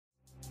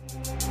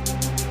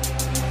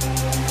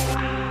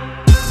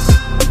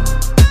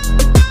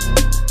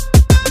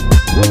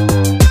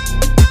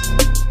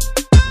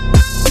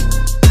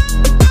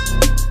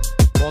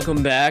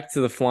Welcome back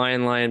to the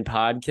Flying Lion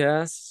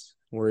podcast.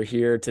 We're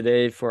here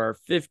today for our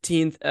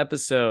 15th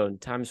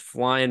episode. Time's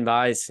flying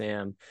by,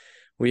 Sam.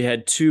 We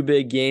had two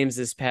big games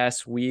this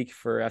past week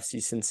for FC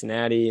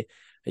Cincinnati,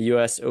 a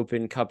U.S.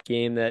 Open Cup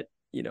game that,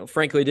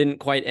 frankly didn't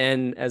quite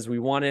end as we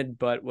wanted,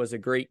 but was a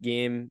great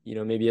game,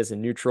 maybe as a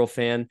neutral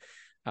fan.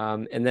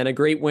 And then a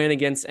great win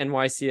against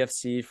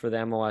NYCFC for the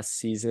MLS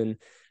season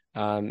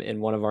in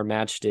one of our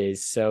match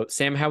days. So,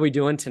 Sam, how we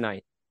doing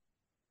tonight?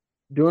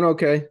 Doing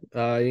okay.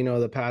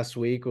 The past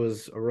week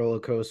was a roller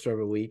coaster of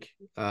a week.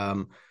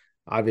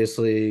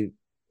 Obviously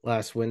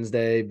last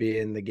Wednesday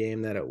being the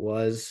game that it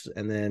was,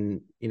 and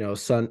then,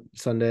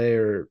 Sunday,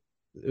 or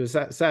it was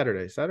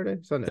Saturday. Saturday.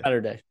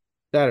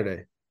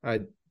 I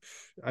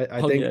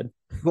All think good.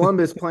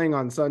 Columbus playing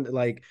on Sunday,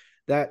 like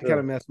that kind Sure.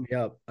 of messed me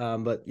up.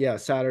 But yeah,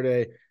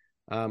 Saturday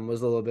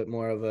was a little bit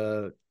more of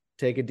a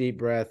take a deep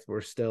breath.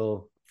 We're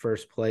still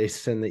first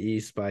place in the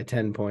East by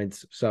 10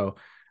 points. So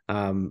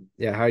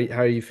yeah,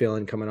 how are you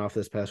feeling coming off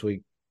this past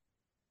week?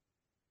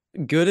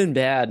 Good and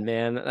bad,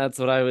 man. That's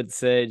what I would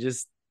say.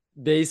 Just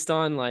based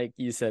on, like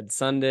you said,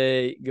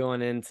 Sunday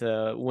going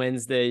into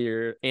Wednesday,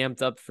 you're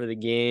amped up for the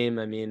game.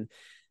 I mean,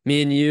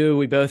 me and you,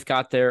 we both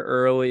got there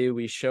early.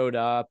 We showed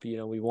up,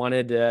 we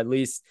wanted to at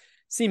least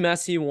see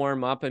Messi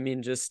warm up. I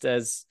mean, just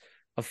as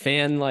a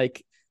fan,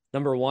 like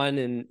number one,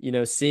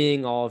 and,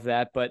 seeing all of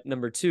that. But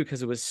number two,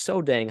 because it was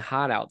so dang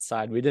hot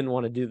outside, we didn't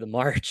want to do the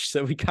march.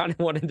 So we kind of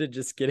wanted to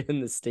just get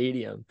in the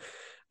stadium.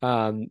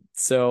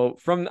 So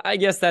from, I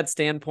guess, that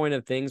standpoint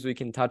of things, we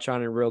can touch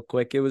on it real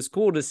quick. It was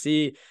cool to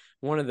see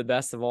one of the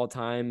best of all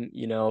time,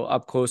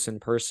 up close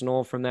and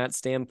personal from that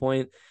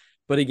standpoint.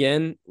 But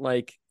again,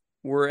 like,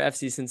 we're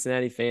FC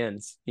Cincinnati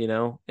fans,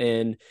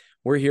 and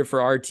we're here for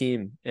our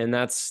team. And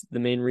that's the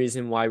main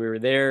reason why we were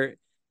there,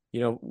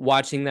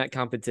 watching that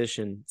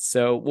competition.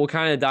 So we'll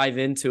kind of dive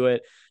into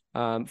it.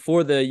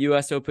 For the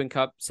US Open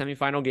Cup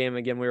semifinal game,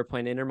 again, we were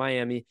playing Inter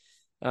Miami.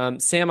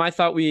 Sam, I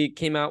thought we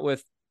came out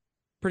with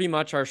pretty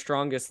much our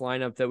strongest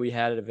lineup that we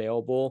had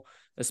available,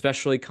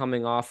 especially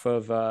coming off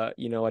of a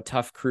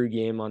tough crew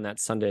game on that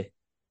Sunday.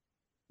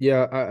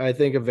 Yeah, I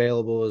think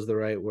available is the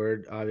right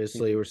word.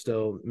 Obviously, we're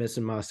still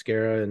missing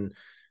Mascara, and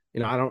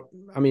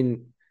I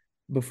mean,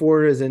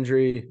 before his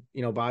injury,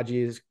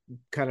 Baji has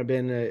kind of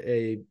been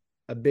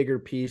a bigger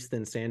piece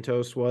than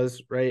Santos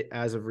was, right?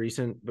 As of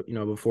recent, but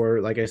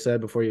before, like I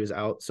said, before he was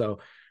out. So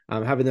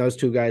having those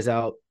two guys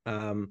out,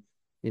 you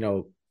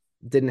know,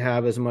 didn't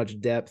have as much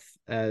depth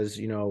as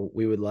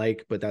we would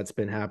like, but that's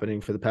been happening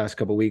for the past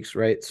couple of weeks,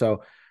 right?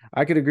 So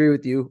I could agree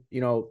with you.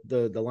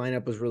 The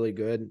lineup was really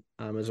good.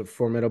 It was a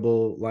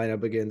formidable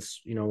lineup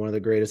against one of the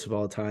greatest of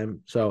all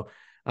time. So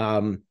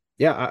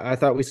yeah, I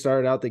thought we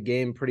started out the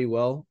game pretty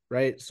well,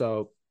 right?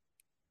 So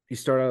you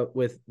start out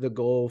with the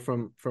goal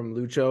from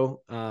Lucho.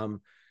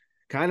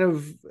 Kind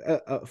of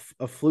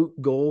a fluke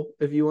goal,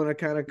 if you want to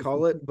kind of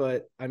call it.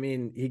 But I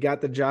mean, he got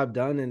the job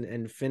done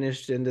and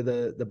finished into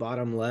the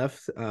bottom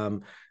left,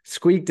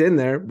 squeaked in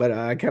there. But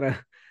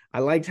I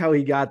liked how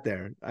he got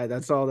there.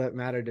 That's all that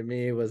mattered to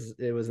me. It was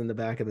in the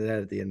back of the net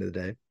at the end of the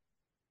day.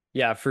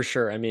 Yeah, for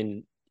sure. I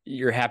mean,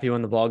 you're happy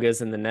when the ball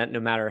goes in the net,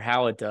 no matter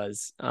how it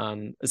does,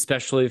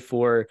 especially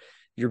for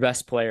your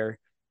best player,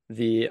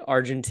 the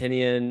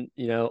Argentinian,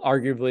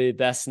 arguably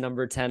best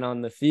number 10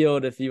 on the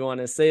field, if you want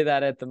to say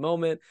that at the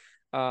moment.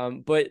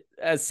 But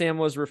as Sam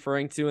was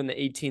referring to, in the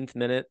 18th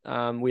minute,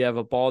 we have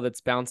a ball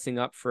that's bouncing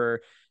up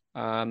for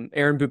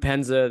Aaron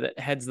Bupenza that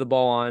heads the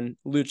ball on.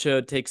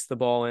 Lucho takes the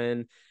ball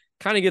in,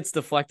 kind of gets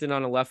deflected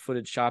on a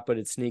left-footed shot, but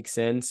it sneaks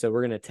in. So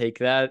we're going to take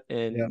that.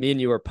 And Yeah, me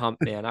and you were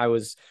pumped, man. I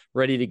was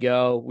ready to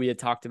go. We had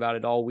talked about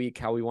it all week,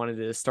 how we wanted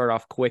to start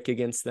off quick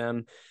against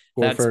them.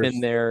 score That's been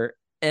first. their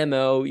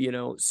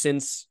MO,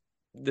 since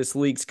this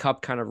league's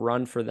cup kind of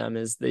run for them,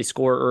 is they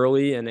score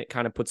early and it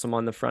kind of puts them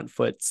on the front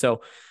foot. So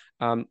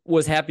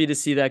was happy to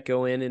see that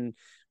go in, and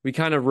we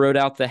kind of rode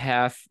out the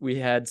half. We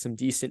had some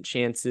decent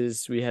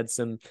chances. We had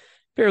some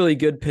fairly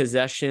good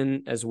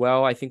possession as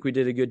well. I think we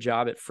did a good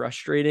job at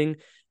frustrating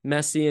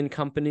Messi and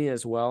company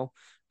as well.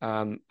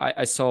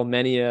 I saw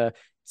many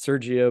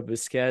Sergio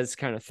Busquets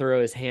kind of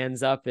throw his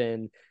hands up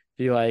and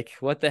be like,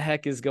 what the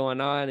heck is going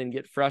on, and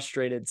get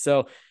frustrated.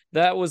 So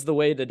that was the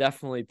way to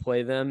definitely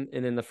play them.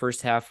 And in the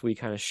first half, we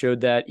kind of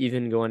showed that,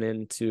 even going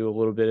into a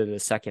little bit of the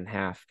second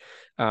half.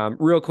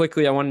 Real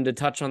quickly, I wanted to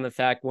touch on the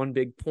fact, one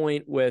big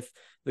point with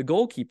the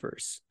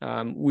goalkeepers.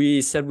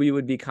 We said we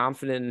would be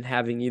confident in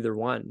having either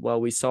one. Well,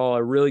 we saw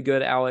a really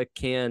good Alec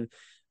Can,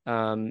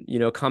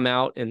 come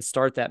out and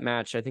start that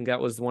match. I think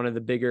that was one of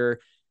the bigger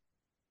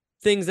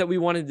things that we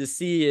wanted to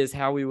see, is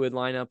how we would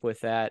line up with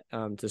that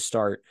to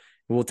start.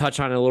 We'll touch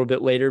on it a little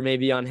bit later,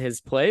 maybe on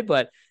his play,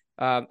 but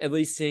at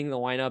least seeing the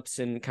lineups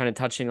and kind of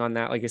touching on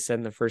that, like I said,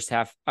 in the first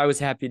half, I was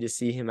happy to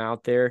see him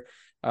out there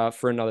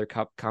for another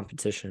cup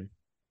competition.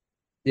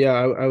 Yeah,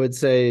 I would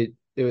say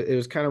it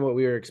was kind of what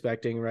we were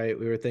expecting, right?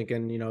 We were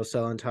thinking,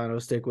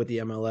 Celentano stick with the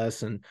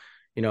MLS, and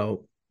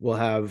we'll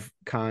have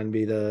Khan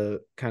be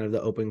the kind of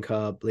the Open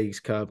Cup, Leagues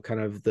Cup,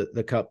 kind of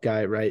the cup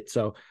guy, right?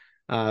 So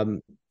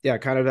Yeah,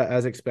 kind of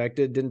as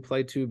expected. Didn't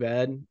play too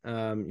bad.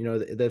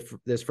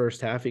 This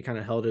first half he kind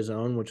of held his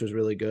own, which was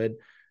really good.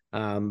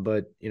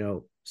 But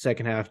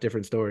second half,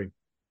 different story.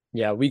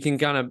 Yeah, we can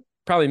kind of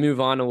probably move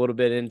on a little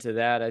bit into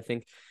that. I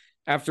think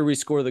after we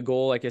score the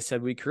goal, like I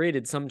said, we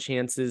created some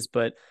chances,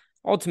 but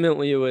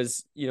ultimately it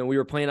was, we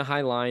were playing a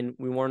high line.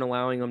 We weren't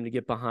allowing them to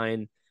get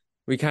behind.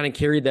 We kind of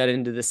carried that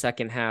into the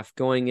second half.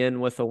 Going in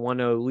with a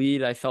 1-0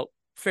 lead, I felt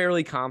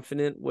fairly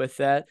confident with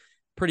that,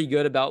 pretty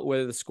good about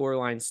where the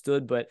scoreline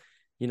stood. But,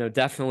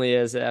 definitely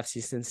as an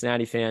FC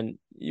Cincinnati fan,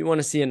 you want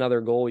to see another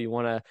goal. You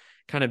want to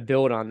kind of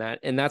build on that.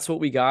 And that's what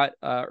we got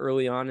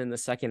early on in the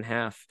second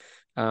half.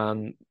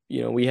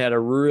 We had a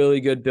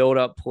really good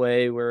build-up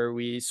play where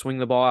we swing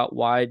the ball out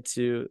wide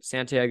to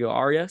Santiago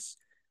Arias.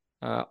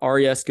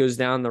 Arias goes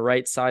down the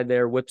right side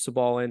there, whips the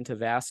ball into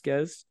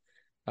Vasquez.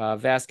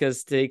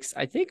 Vasquez takes,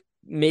 I think,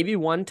 maybe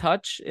one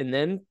touch and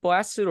then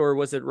blasted, or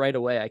was it right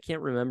away? I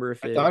can't remember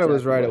if I thought it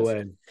was right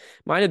away.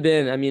 Might have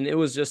been. I mean, it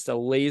was just a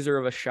laser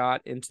of a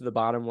shot into the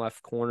bottom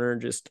left corner.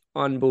 Just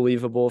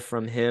unbelievable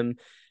from him.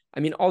 I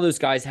mean, all those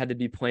guys had to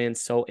be playing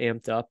so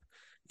amped up.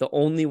 The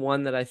only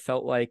one that I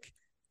felt like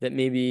that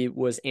maybe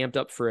was amped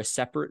up for a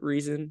separate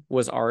reason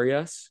was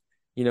Arias.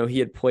 He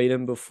had played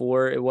him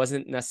before. It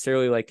wasn't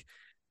necessarily like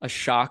a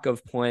shock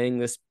of playing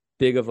this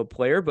big of a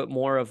player, but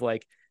more of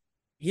like,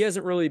 he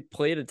hasn't really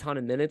played a ton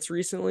of minutes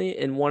recently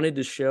and wanted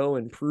to show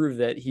and prove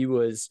that he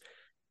was,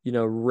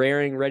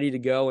 raring, ready to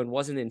go and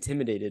wasn't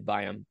intimidated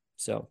by him.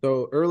 So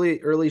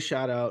early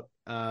shout out,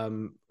 a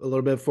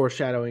little bit of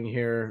foreshadowing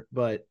here,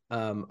 but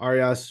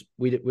Arias,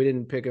 we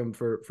didn't pick him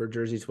for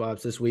jersey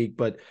swaps this week,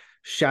 but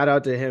shout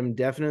out to him.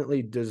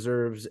 Definitely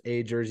deserves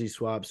a jersey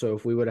swap. So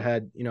if we would have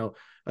had,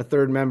 a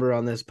third member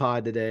on this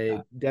pod today,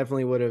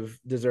 definitely would have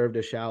deserved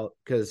a shout,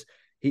 because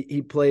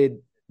he played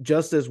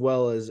just as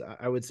well as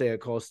I would say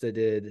Acosta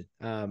did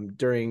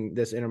during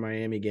this Inter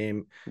Miami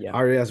game. Yeah.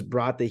 Arias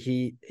brought the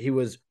heat. He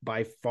was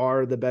by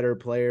far the better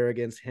player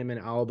against him and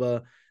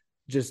Alba.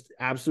 Just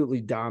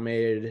absolutely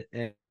dominated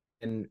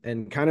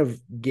and kind of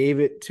gave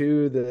it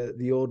to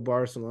the old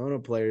Barcelona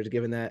players,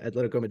 given that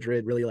Atletico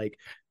Madrid really like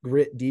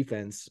grit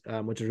defense,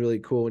 which is really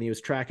cool. And he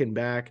was tracking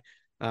back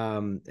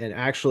and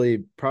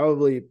actually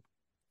probably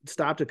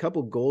stopped a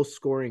couple goal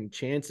scoring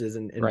chances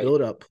and right.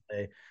 build up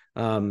play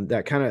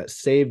that kind of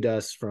saved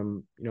us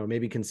from,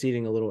 maybe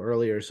conceding a little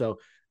earlier. So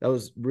that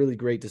was really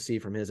great to see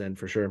from his end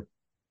for sure.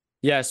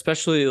 Yeah,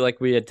 especially like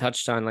we had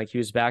touched on, like he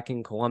was back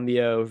in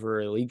Colombia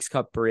over a Leagues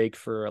Cup break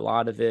for a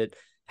lot of it.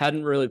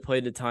 Hadn't really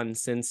played a ton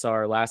since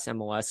our last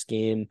MLS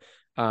game,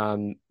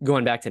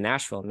 going back to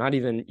Nashville. Not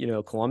even,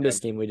 Columbus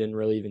game, we didn't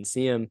really even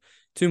see him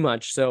too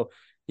much. So,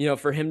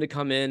 for him to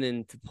come in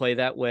and to play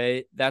that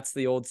way, that's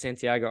the old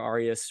Santiago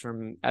Arias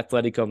from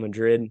Atletico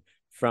Madrid,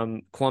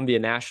 from Colombia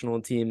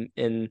national team.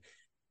 And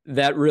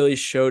that really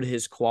showed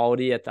his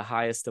quality at the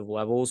highest of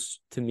levels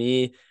to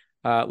me.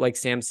 Like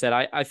Sam said,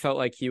 I felt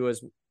like he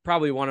was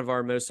probably one of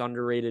our most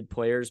underrated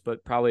players,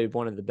 but probably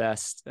one of the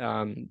best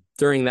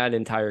during that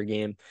entire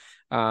game.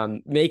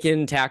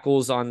 Making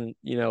tackles on,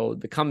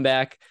 the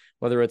comeback,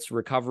 whether it's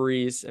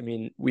recoveries. I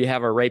mean, we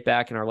have our right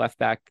back and our left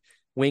back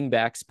wing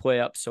backs play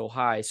up so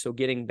high. So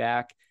getting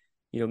back,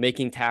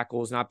 making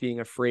tackles, not being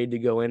afraid to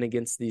go in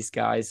against these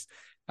guys.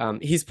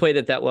 He's played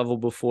at that level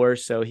before,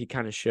 so he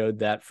kind of showed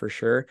that for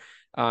sure.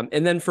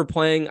 And then for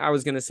playing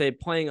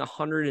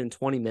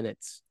 120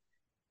 minutes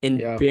and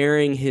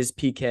bearing his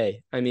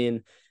PK. I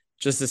mean,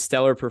 just a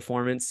stellar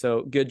performance.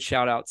 So good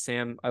shout out,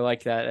 Sam. I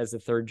like that as a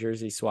third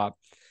jersey swap.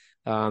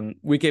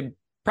 We could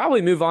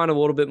probably move on a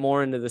little bit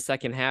more into the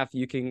second half.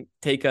 You can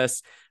take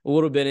us a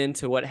little bit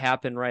into what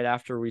happened right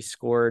after we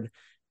scored,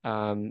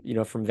 from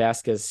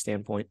Vasquez's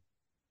standpoint.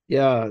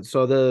 Yeah.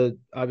 So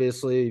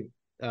obviously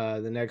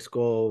the next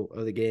goal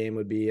of the game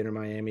would be Inter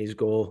Miami's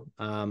goal.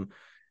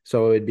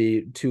 So it would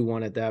be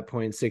 2-1 at that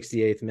point,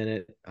 68th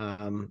minute,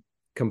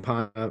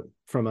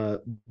 from a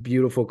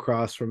beautiful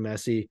cross from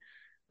Messi.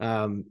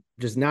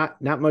 Just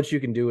not much you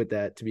can do with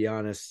that, to be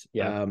honest.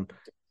 Yeah.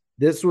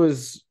 This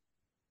was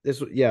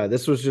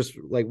just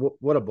like,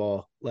 what a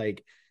ball.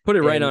 Like, put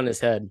it right on his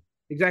head.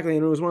 Exactly.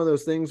 And it was one of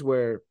those things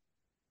where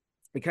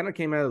it kind of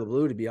came out of the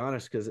blue, to be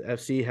honest, because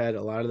FC had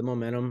a lot of the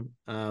momentum.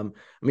 I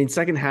mean,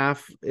 second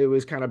half, it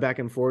was kind of back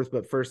and forth,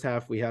 but first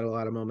half, we had a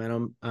lot of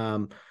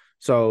momentum.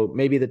 So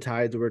maybe the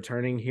tides were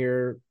turning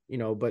here,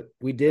 but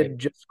we did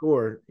just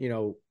score,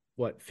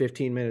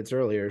 15 minutes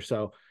earlier.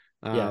 So,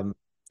 the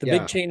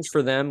big change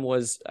for them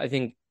was, I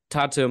think,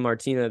 Tato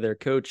Martina, their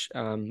coach,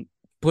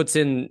 puts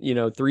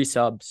in, 3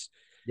 subs.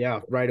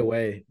 Yeah, right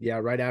away. Yeah,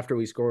 right after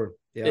we score.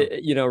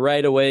 Yeah.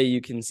 Right away,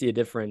 you can see a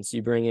difference.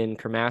 You bring in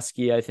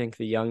Kramaski, I think,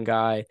 the young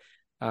guy.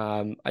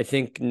 I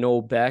think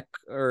Noel Beck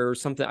or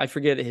something. I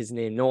forget his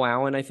name. Noel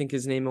Allen, I think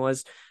his name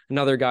was.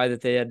 Another guy that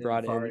they had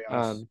brought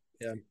in.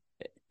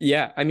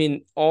 Yeah. I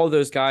mean, all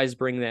those guys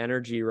bring the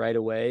energy right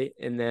away.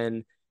 And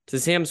then to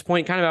Sam's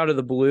point, kind of out of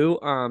the blue,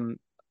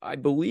 I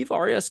believe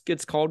Arias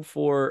gets called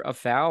for a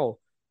foul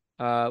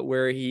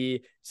where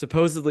he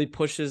supposedly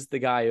pushes the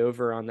guy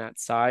over on that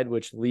side,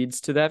 which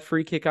leads to that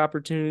free kick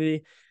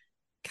opportunity.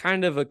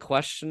 kind of a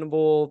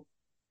questionable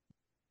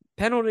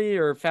penalty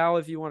or foul,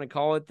 if you want to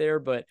call it there,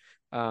 but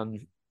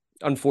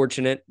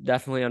unfortunate,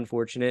 definitely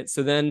unfortunate.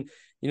 So then,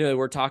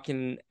 we're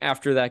talking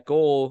after that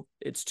goal,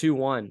 it's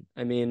 2-1.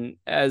 I mean,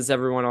 as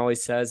everyone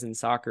always says in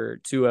soccer,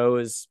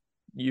 2-0 is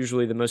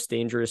usually the most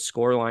dangerous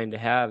score line to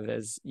have,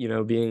 as,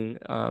 being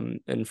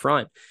in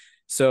front.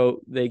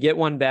 So they get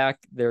one back.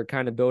 They're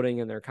kind of building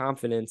in their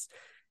confidence.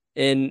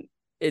 And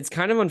it's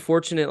kind of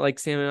unfortunate, like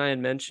Sam and I had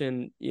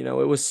mentioned, it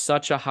was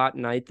such a hot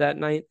night that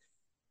night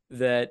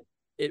that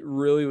it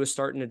really was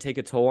starting to take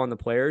a toll on the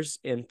players,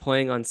 and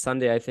playing on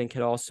Sunday, I think,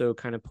 had also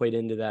kind of played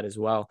into that as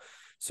well.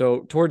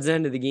 So towards the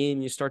end of the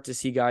game, you start to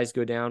see guys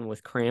go down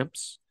with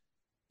cramps.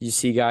 You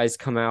see guys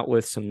come out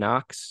with some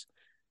knocks.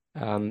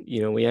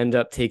 We end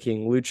up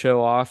taking Lucho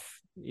off,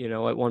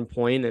 at one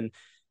point, and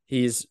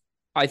he's,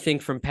 I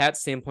think from Pat's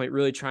standpoint,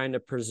 really trying to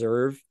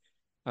preserve,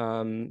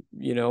 and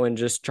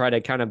just try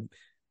to kind of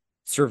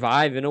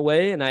survive in a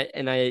way. And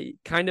I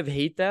kind of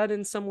hate that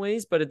in some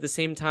ways, but at the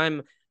same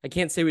time, I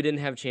can't say we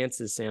didn't have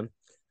chances, Sam.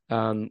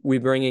 We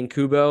bring in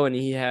Kubo, and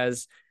he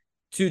has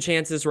 2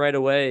 chances right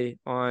away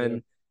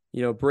on,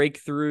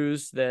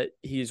 breakthroughs that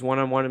he's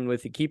one-on-one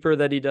with the keeper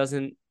that he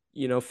doesn't,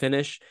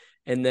 finish.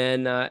 And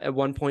then at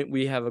one point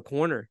we have a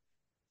corner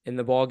and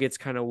the ball gets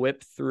kind of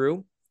whipped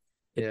through.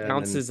 It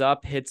bounces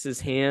up, hits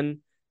his hand,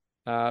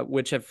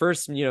 which at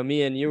first,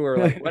 me and you were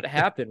like, what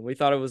happened? We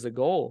thought it was a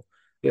goal.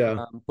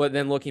 Yeah. But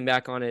then looking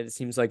back on it, it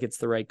seems like it's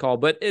the right call.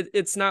 But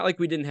it's not like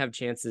we didn't have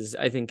chances,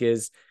 I think,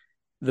 is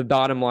the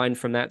bottom line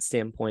from that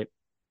standpoint.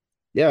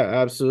 Yeah,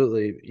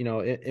 absolutely.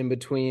 In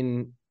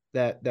between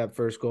that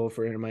first goal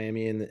for Inter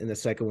Miami and the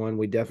second one,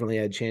 we definitely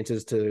had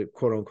chances to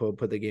quote unquote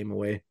put the game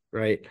away,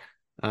 right?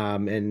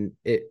 And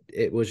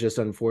it was just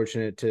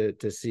unfortunate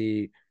to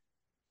see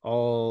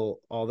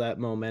all that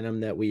momentum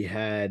that we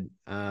had,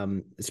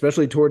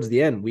 especially towards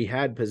the end. We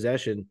had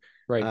possession.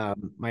 Right.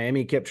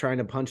 Miami kept trying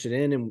to punch it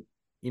in,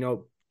 and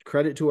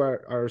credit to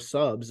our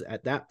subs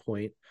at that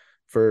point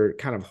for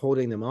kind of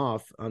holding them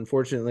off.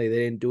 Unfortunately,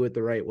 they didn't do it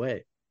the right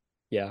way.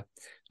 Yeah,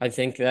 I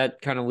think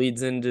that kind of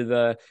leads into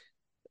the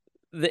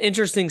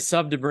interesting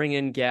sub to bring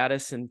in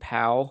Gaddis and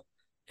Powell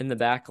in the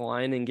back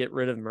line and get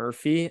rid of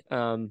Murphy.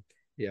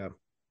 Yeah.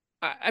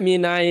 I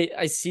mean,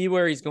 I see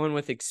where he's going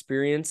with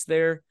experience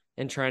there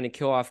and trying to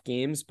kill off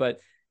games, but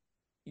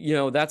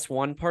that's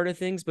one part of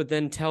things, but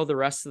then tell the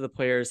rest of the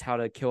players how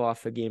to kill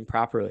off a game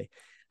properly.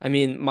 I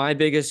mean, my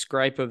biggest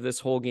gripe of this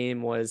whole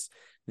game was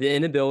the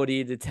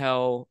inability to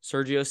tell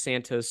Sergio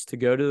Santos to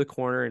go to the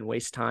corner and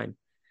waste time.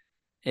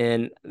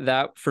 And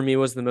that for me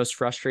was the most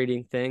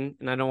frustrating thing.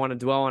 And I don't want to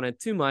dwell on it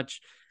too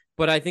much,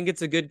 but I think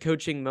it's a good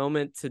coaching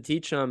moment to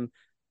teach them.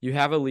 You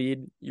have a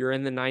lead, you're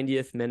in the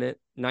 90th minute,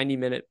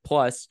 90-minute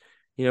plus,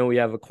 we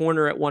have a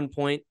corner at one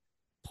point,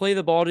 play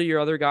the ball to your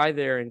other guy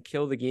there and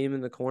kill the game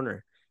in the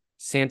corner.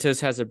 Santos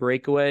has a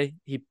breakaway.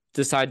 He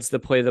decides to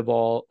play the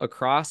ball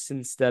across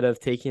instead of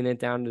taking it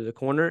down to the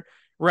corner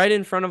right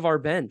in front of our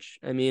bench.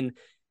 I mean,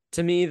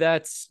 to me,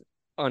 that's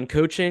on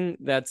coaching.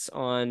 That's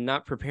on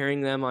not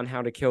preparing them on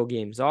how to kill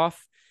games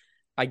off.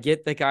 I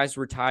get that guys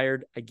were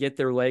tired. I get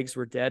their legs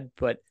were dead,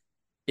 but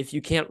if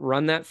you can't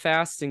run that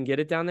fast and get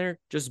it down there,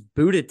 just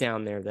boot it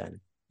down there then.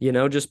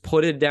 Just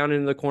put it down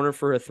into the corner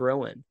for a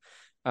throw in.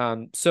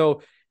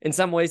 So in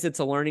some ways it's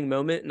a learning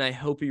moment, and I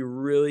hope you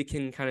really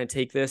can kind of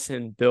take this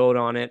and build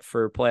on it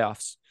for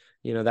playoffs.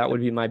 That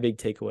would be my big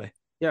takeaway.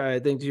 Yeah, I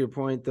think to your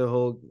point, the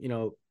whole,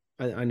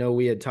 I know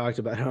we had talked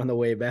about it on the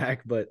way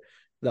back, but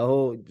the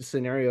whole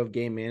scenario of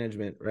game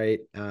management, right?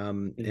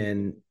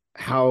 And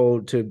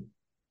how to,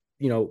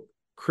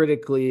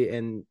 critically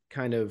and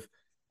kind of,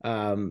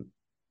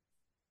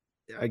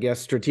 I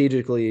guess,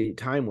 strategically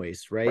time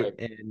waste, right?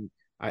 And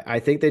I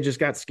think they just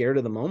got scared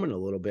of the moment a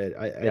little bit.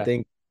 I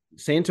think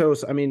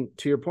Santos, I mean,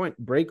 to your point,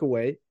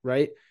 breakaway,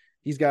 right?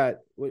 He's got,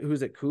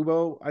 who's it,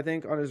 Kubo, I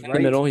think, on his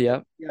right. Middle,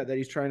 yeah. Yeah, that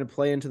he's trying to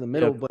play into the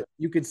middle, but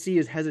you could see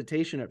his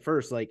hesitation at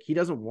first. Like, he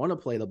doesn't want to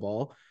play the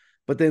ball.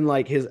 But then,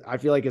 like, I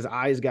feel like his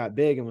eyes got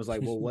big and was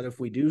like, well, what if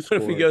we do score?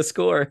 What if we go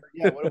score?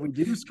 Yeah, what if we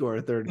do score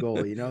a third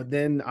goal?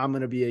 Then I'm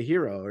going to be a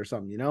hero or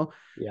something,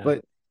 Yeah.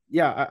 But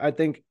yeah, I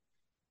think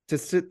to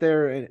sit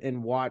there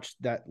and watch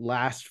that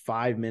last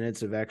 5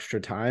 minutes of extra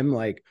time,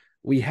 like,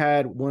 we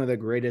had one of the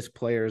greatest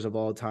players of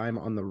all time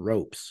on the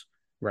ropes.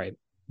 Right.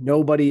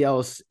 Nobody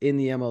else in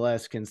the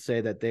MLS can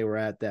say that they were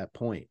at that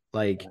point.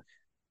 Like,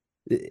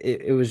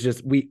 it was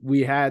just,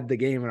 we had the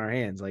game in our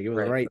hands. Like, it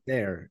was right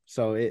there.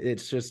 So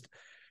it's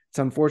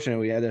unfortunate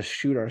we had to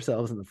shoot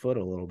ourselves in the foot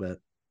a little bit.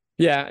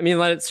 Yeah, I mean,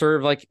 let it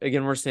serve, like,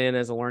 again, we're saying,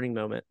 as a learning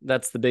moment.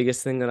 That's the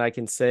biggest thing that I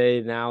can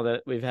say now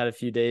that we've had a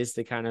few days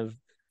to kind of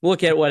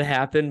look at what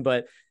happened.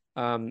 But,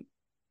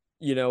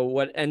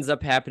 what ends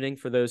up happening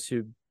for those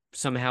who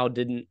somehow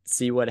didn't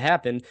see what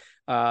happened,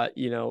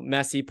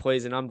 Messi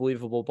plays an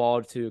unbelievable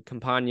ball to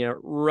Campagna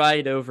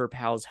right over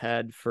Powell's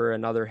head for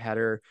another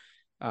header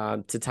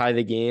to tie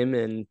the game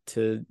and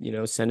to,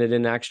 send it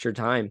in extra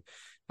time.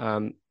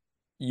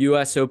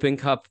 U.S. Open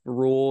Cup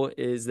rule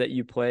is that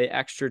you play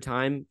extra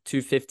time,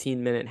 2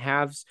 15-minute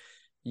halves.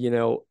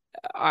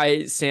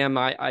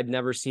 I've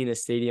never seen a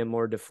stadium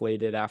more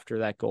deflated after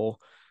that goal.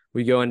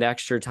 We go into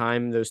extra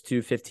time, those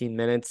 15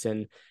 minutes,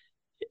 and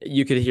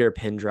you could hear a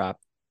pin drop.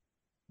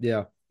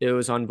 Yeah. It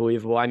was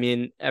unbelievable. I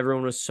mean,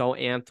 everyone was so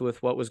amped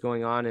with what was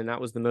going on, and that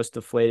was the most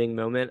deflating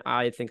moment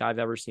I think I've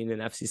ever seen in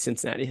FC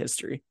Cincinnati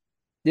history.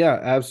 Yeah,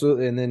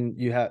 absolutely. And then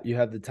you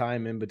have the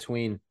time in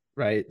between,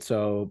 right?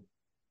 So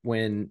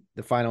when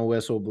the final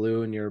whistle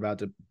blew and you're about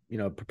to,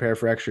 prepare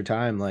for extra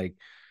time, like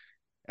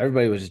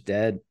everybody was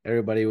dead.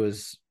 Everybody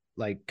was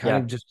like kind Yeah.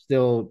 of just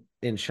still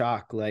in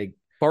shock. Like,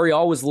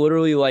 Barrial was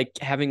literally like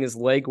having his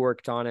leg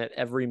worked on at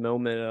every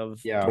moment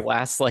of the yeah,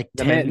 last like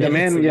the 10 man, the minutes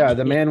man, of the yeah,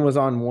 the game. man was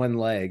on one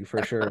leg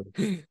for sure.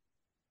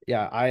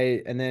 Yeah,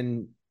 and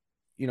then,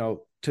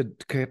 to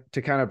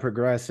kind of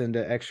progress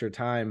into extra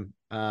time,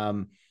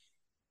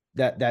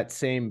 that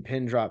same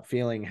pin drop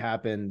feeling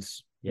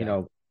happens,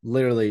 Yeah.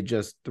 literally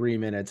just 3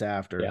 minutes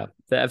after. Yeah.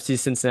 The FC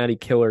Cincinnati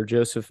killer,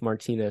 Joseph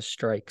Martinez,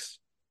 strikes.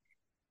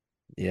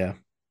 Yeah.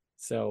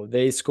 So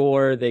they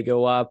score, they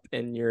go up,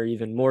 and you're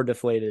even more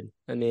deflated.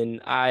 I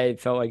mean, I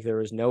felt like there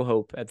was no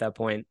hope at that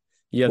point.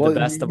 You have the Well,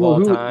 best of well,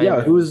 all time.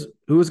 And who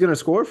was going to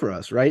score for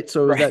us, right?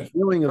 So it was that right,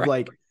 feeling of right,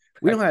 like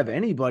we right. don't have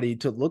anybody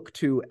to look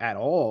to at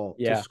all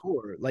to Yeah,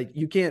 score. Like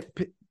you can't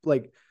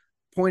like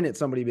point at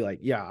somebody and be like,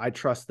 yeah, I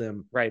trust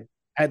them right.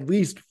 at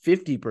least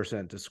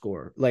 50% to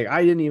score. Like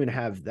I didn't even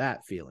have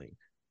that feeling.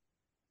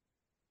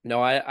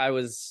 No, I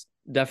was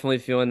definitely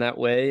feeling that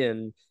way.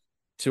 And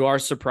to our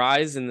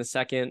surprise, in the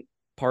second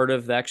part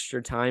of the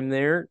extra time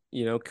there,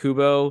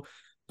 Kubo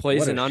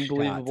plays What an a shot.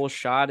 unbelievable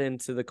shot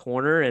into the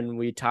corner and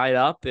we tied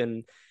up,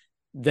 and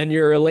then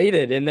you're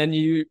elated, and then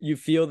you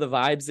feel the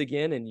vibes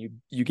again, and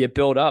you get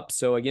built up.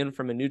 So again,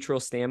 from a neutral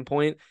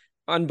standpoint,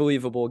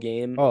 unbelievable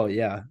game. Oh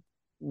yeah,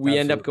 We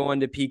end up absolutely. going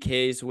to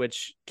PKs,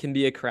 which can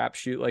be a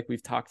crapshoot, like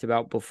we've talked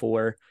about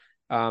before.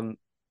 Um,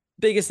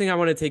 Biggest thing I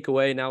want to take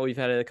away, now we've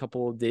had a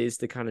couple of days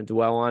to kind of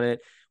dwell on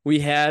it. We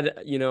had,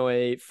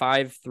 a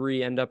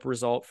 5-3 end up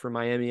result for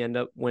Miami, end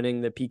up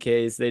winning the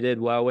PKs. They did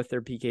well with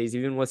their PKs,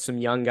 even with some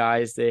young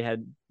guys. They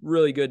had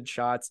really good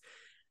shots.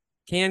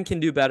 Can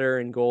do better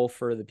in goal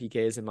for the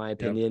PKs, in my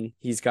Yep. opinion.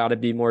 He's got to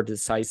be more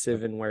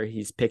decisive in where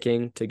he's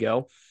picking to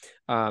go.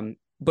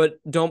 But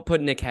don't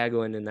put Nick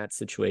Hagelin in that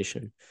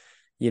situation.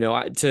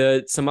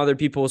 To some other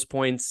people's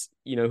points,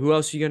 who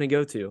else are you going to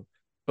go to?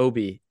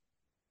 Obi,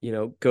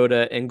 go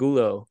to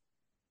Angulo,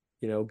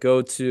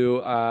 go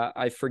to,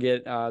 I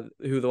forget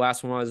who the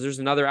last one was. There's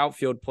another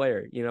outfield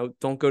player,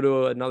 don't go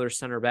to another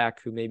center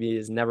back who maybe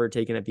has never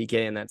taken a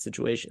PK in that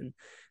situation.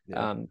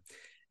 Yeah.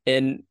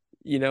 And,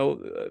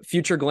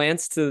 future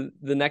glance to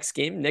the next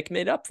game, Nick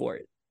made up for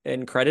it,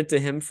 and credit to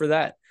him for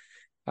that.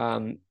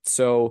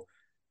 So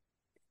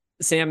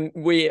Sam,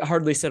 we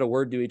hardly said a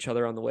word to each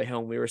other on the way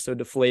home. We were so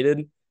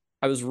deflated.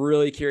 I was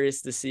really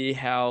curious to see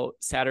how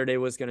Saturday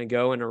was going to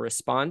go in a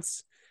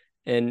response,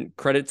 and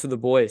credit to the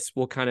boys.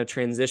 We'll kind of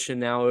transition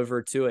now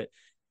over to it.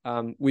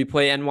 We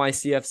play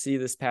NYCFC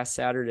this past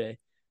Saturday,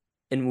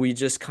 and we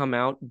just come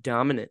out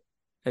dominant.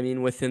 I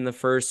mean, within the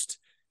first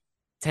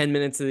 10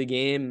 minutes of the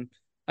game,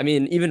 I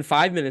mean, even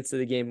 5 minutes of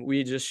the game,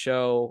 we just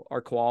show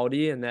our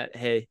quality and that,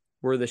 hey,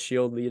 we're the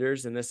Shield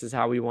leaders, and this is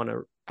how we want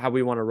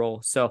to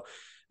roll. So,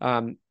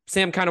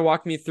 Sam, kind of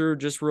walk me through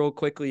just real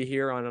quickly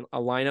here on a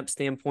lineup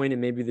standpoint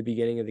and maybe the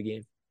beginning of the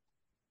game.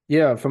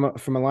 Yeah, from a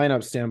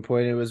lineup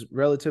standpoint, it was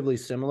relatively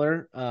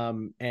similar.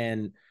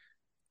 And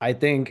I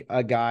think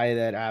a guy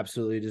that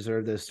absolutely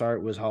deserved this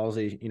start was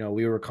Halsey.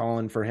 We were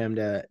calling for him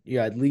to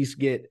at least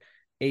get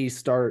a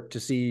start to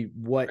see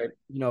what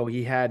Right.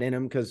 he had in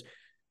him, because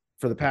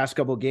for the past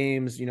couple of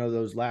games,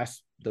 those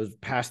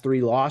past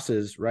three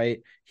losses,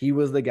 right? He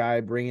was the guy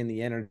bringing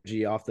the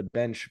energy off the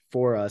bench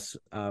for us.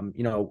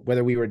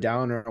 Whether we were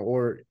down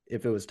or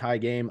if it was tie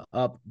game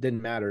up,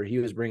 didn't matter. He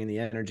was bringing the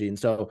energy, and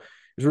so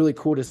it was really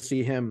cool to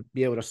see him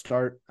be able to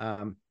start.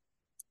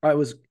 I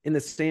was in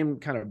the same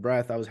kind of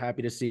breath. I was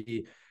happy to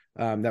see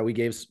that we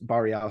gave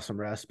Barrial some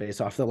rest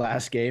based off the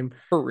last game.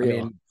 For I real.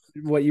 mean,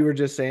 what you were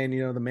just saying,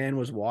 the man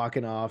was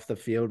walking off the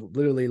field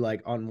literally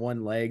like on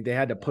one leg. They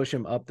had to push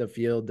him up the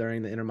field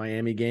during the Inter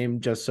Miami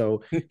game just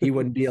so he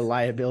wouldn't be a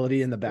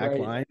liability in the back Right.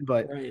 line.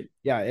 But Right.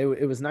 yeah,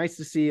 it was nice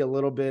to see a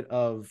little bit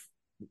of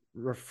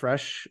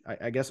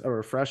I guess a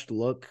refreshed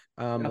look,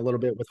 a Yeah. little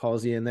bit with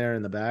Halsey in there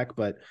in the back.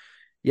 But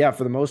yeah,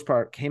 for the most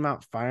part, came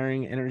out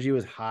firing. Energy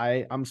was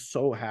high. I'm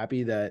so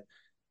happy that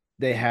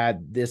they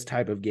had this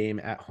type of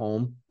game at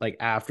home, like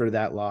after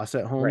that loss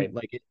at home. Right.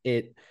 Like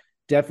it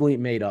definitely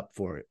made up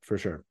for it for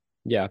sure.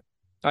 Yeah.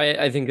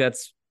 I think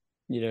that's,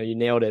 you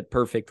nailed it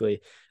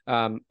perfectly.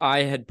 I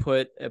had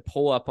put a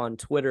poll up on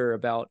Twitter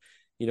about,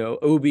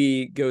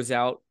 Obi goes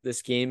out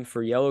this game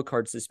for yellow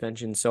card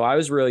suspension. So I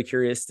was really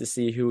curious to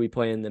see who we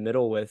play in the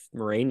middle with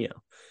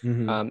Moreno.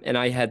 Mm-hmm. And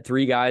I had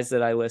three guys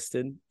that I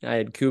listed. I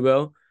had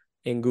Kubo,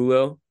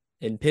 Angulo,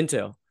 and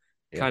Pinto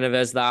Yeah. kind of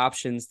as the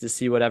options to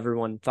see what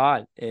everyone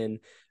thought. And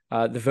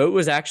the vote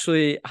was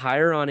actually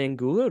higher on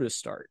Angulo to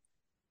start.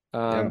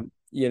 Yeah.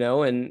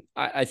 And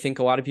I think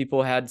a lot of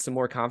people had some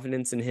more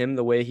confidence in him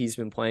the way he's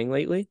been playing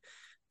lately.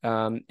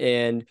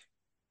 And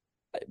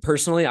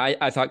Personally,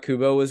 I thought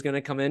Kubo was going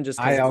to come in just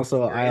because of I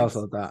experience.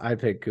 also thought I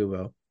picked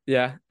Kubo.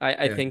 Yeah,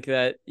 I Yeah, think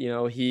that,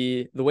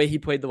 the way he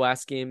played the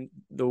last game,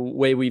 the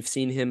way we've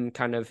seen him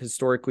kind of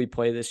historically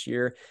play this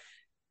year,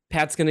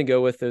 Pat's going to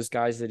go with those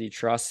guys that he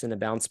trusts in a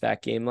bounce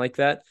back game like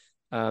that.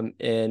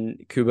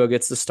 And Kubo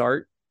gets the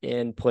start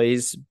and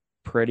plays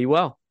pretty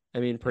well. I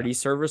mean, yeah, pretty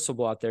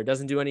serviceable out there.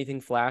 Doesn't do anything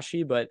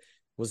flashy, but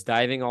was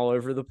diving all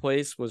over the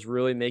place, was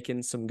really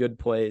making some good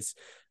plays.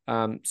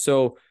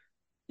 So,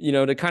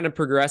 to kind of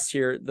progress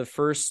here, the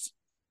first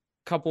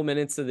couple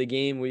minutes of the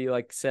game, we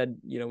like said,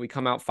 we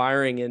come out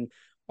firing, and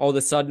all of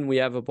a sudden we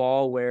have a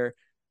ball where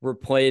we're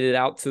played it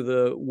out to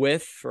the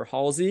width for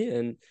Halsey.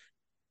 And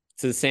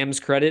to Sam's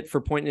credit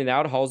for pointing it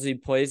out, Halsey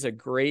plays a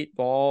great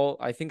ball.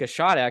 I think a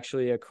shot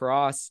actually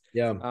across,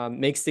 yeah.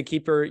 makes the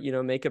keeper,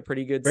 make a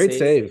pretty good Great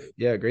save. save.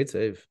 Yeah, great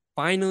save.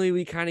 Finally,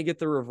 we kind of get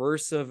the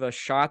reverse of a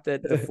shot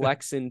that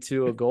deflects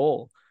into a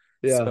goal.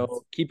 Yeah.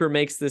 So keeper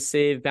makes the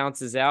save,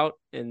 bounces out,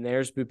 and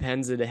there's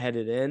Bupenza to head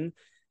it in.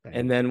 And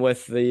Bang. then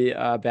with the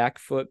back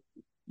foot,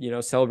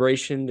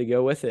 celebration to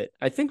go with it.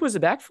 I think it was a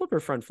back flip or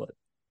front flip.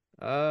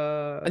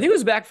 I think it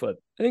was a back flip.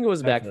 I think it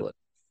was a back flip.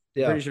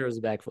 I'm Yeah, pretty sure it was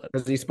a back flip.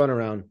 because he spun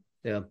around.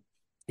 Yeah.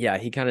 Yeah,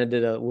 he kind of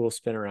did a little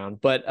spin around,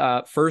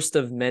 but first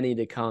of many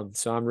to come.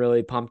 So I'm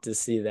really pumped to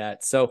see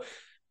that. So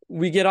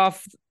we get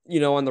off,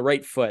 on the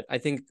right foot. I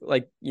think,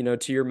 like,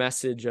 to your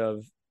message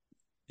of,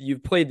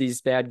 you've played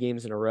these bad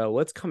games in a row,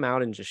 let's come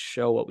out and just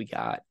show what we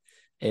got.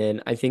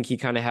 And I think he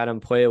kind of had him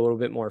play a little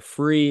bit more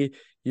free.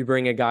 You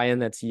bring a guy in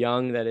that's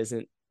young, that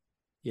isn't,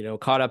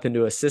 caught up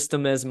into a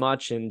system as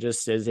much, and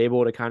just is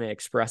able to kind of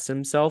express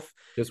himself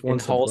Just in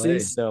wants to Halsey. play.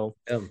 So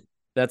Yeah.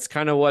 that's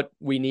kind of what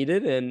we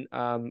needed.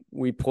 And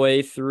we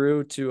play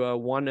through to a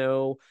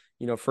 1-0,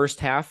 first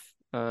half.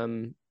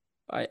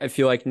 I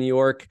feel like New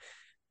York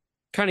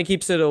kind of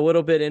keeps it a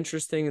little bit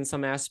interesting in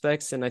some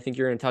aspects. And I think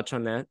you're in touch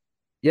on that.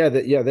 Yeah,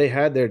 they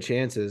had their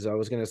chances. I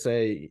was gonna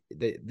say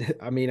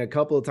I mean, a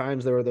couple of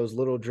times there were those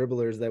little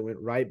dribblers that went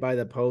right by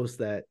the post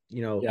that,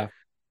 Yeah.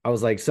 I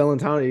was like,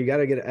 Celentano, you got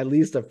to get at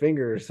least a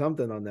finger or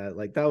something on that.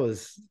 Like that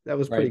was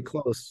pretty Right.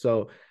 close.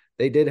 So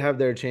they did have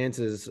their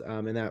chances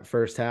in that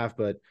first half,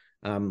 but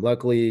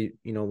luckily,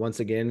 once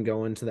again,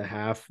 going to the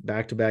half,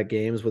 back-to-back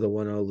games with a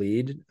 1-0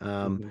 lead.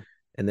 Mhm.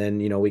 And then,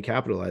 we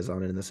capitalize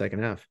on it in the second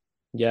half.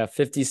 Yeah.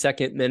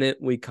 52nd minute,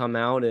 we come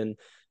out, and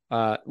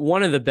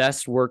one of the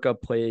best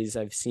workup plays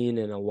I've seen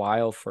in a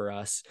while for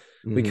us.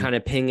 We Mm-hmm. kind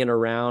of ping it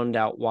around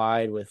out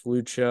wide with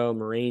Lucho,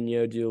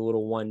 Moreno, do a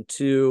little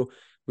 1-2.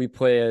 We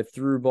play a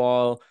through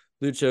ball.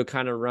 Lucho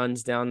kind of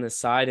runs down the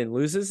side and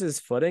loses his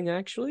footing,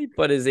 actually,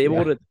 but is able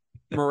Yeah. to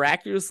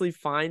miraculously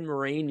find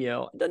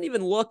Moreno. It doesn't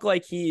even look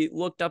like he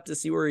looked up to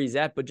see where he's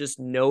at, but just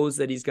knows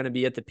that he's going to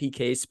be at the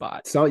PK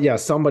spot. So yeah,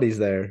 somebody's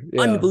there.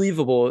 Yeah.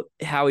 Unbelievable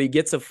how he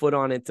gets a foot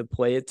on it to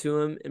play it to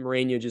him, and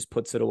Moreno just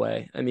puts it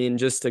away. I mean,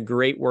 just a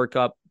great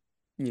workup,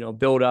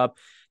 build up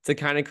to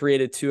kind of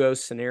create a 2-0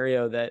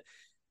 scenario that,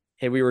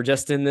 hey, we were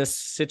just in this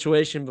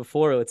situation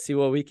before. Let's see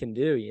what we can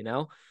do.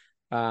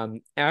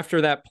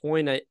 After that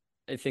point, I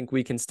think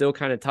we can still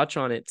kind of touch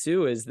on it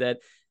too, is that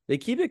they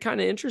keep it kind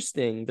of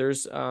interesting.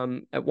 There's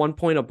at one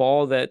point a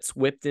ball that's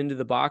whipped into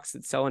the box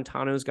that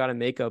Celentano's got to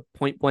make a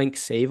point blank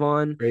save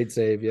on. Great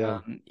save. Yeah.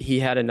 He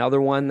had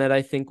another one that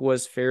I think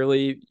was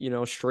fairly,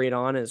 straight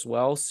on as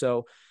well.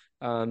 So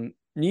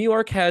New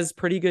York has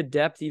pretty good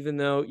depth, even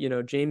though,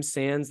 James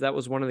Sands, that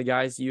was one of the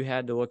guys you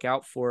had to look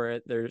out for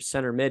at their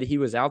center mid. He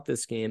was out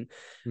this game.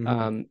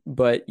 Mm-hmm.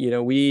 But,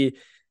 we,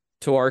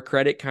 to our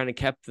credit, kind of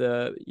kept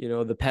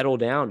the pedal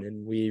down,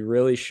 and we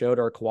really showed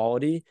our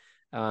quality,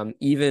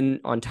 even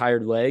on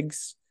tired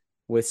legs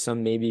with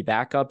some maybe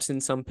backups in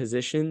some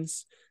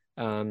positions.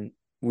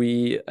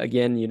 We,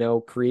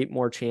 again, create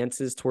more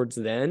chances towards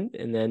the end.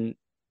 And then,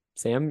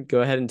 Sam,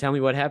 go ahead and tell me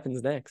what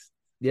happens next.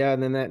 Yeah,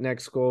 and then that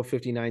next goal,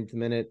 59th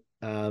minute,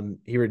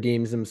 he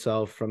redeems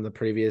himself from the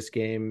previous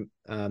game.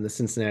 The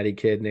Cincinnati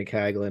kid, Nick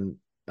Hagelin,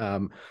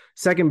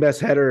 second best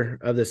header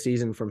of the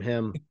season from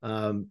him.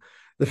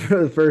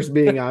 The first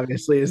being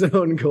obviously his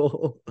own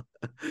goal.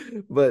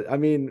 But I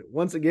mean,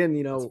 once again,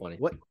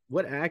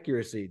 what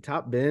accuracy,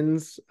 top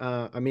bins.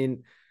 I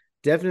mean,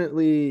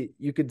 definitely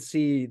you could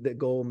see the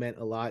goal meant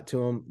a lot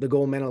to him. The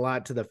goal meant a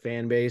lot to the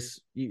fan base.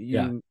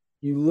 You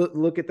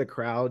look at the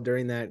crowd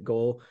during that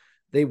goal.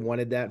 They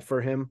wanted that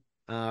for him.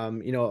 A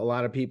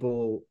lot of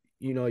people,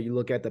 you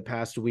look at the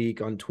past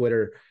week on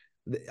Twitter,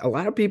 a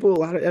lot of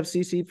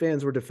FCC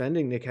fans were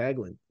defending Nick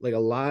Hagelin, like a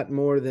lot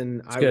more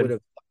than I would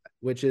have,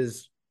 which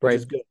is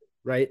good,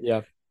 right?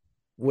 Yeah.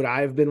 Would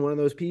I have been one of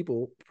those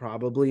people?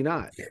 Probably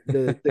not.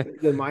 The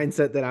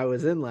mindset that I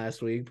was in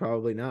last week,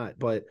 probably not.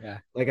 But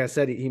like I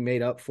said, he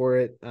made up for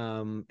it.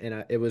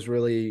 It was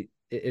really,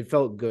 it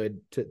felt good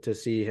to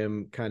see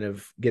him kind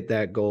of get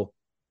that goal.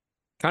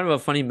 Kind of a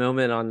funny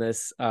moment on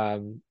this,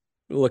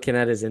 looking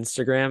at his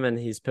Instagram, and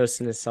he's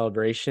posting his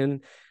celebration.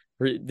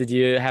 Did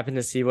you happen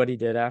to see what he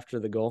did after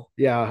the goal?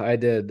 Yeah, I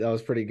did. That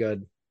was pretty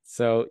good.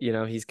 So,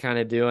 he's kind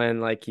of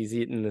doing like he's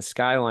eating the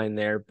skyline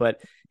there,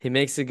 but he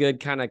makes a good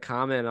kind of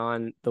comment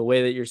on the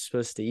way that you're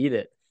supposed to eat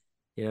it.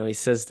 He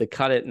says to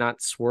cut it,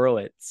 not swirl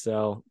it.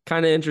 So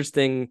kind of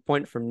interesting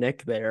point from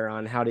Nick there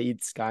on how to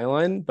eat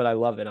Skyline, but I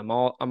love it. I'm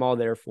all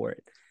there for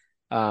it.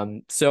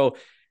 So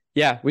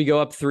yeah, we go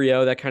up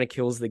 3-0. That kind of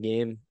kills the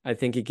game. I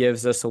think it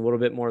gives us a little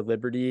bit more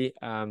liberty.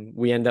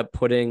 We end up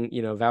putting,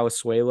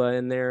 Valenzuela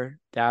in there,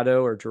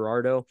 Dado or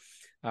Gerardo,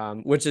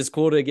 which is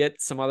cool to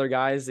get some other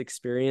guys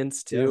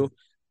experience too.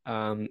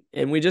 Yeah.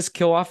 And we just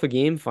kill off a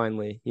game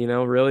finally.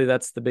 Really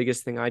that's the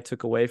biggest thing I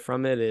took away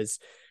from it is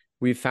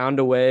we found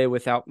a way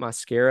without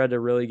Mosquera to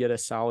really get a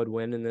solid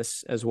win in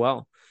this as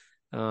well.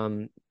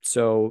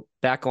 So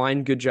back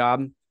line, good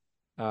job.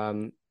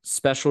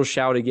 Special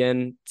shout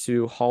again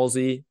to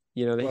Halsey.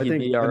 That he'd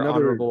be our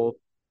honorable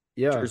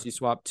jersey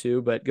swap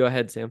too. But go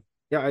ahead, Sam.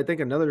 Yeah, I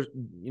think another,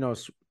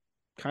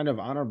 kind of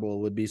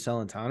honorable would be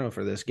Celentano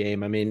for this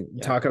game. I mean,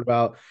 talking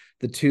about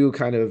the two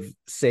kind of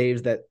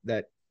saves that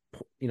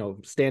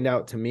stand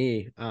out to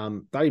me.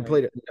 Thought he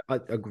played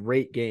a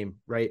great game,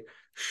 right?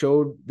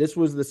 Showed this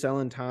was the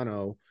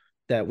Celentano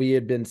that we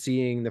had been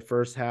seeing the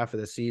first half of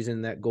the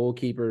season, that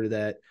goalkeeper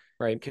that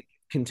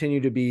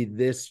continue to be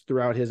this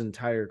throughout his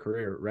entire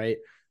career, right?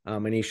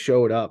 And he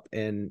showed up,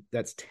 and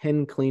that's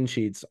 10 clean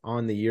sheets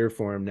on the year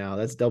for him now.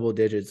 That's double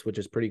digits, which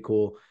is pretty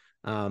cool.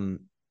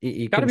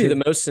 He got to be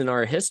the most in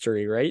our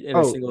history, right? In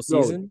a single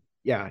season.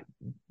 Yeah.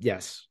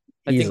 Yes.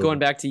 I think going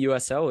back to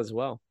USL as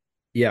well.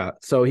 Yeah.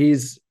 So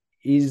he's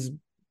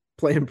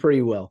playing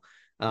pretty well.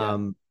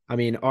 I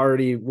mean,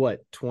 already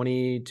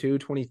 22,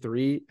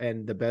 23,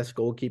 and the best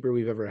goalkeeper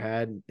we've ever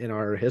had in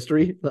our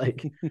history.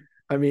 Like,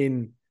 I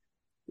mean,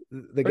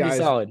 the guy's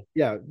solid.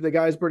 Yeah, the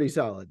guy's pretty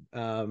solid.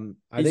 I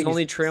think he's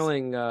only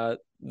trailing the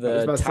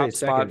top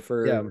spot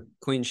for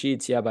clean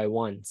sheets, by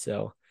one.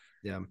 So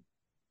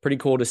pretty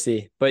cool to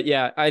see. But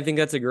yeah, I think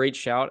that's a great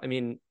shout. I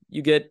mean,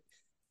 you get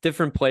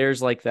different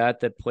players like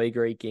that play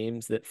great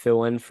games, that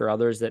fill in for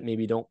others that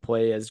maybe don't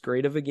play as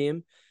great of a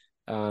game.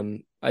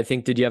 I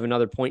think, did you have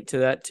another point to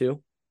that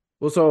too?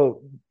 Well,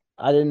 so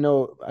I didn't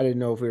know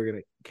if we were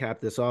going to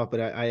cap this off,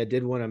 but I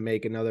did want to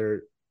make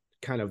another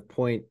kind of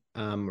point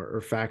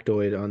or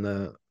factoid on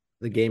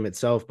the game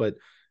itself. But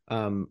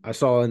I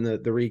saw in the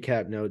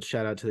recap notes,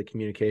 shout out to the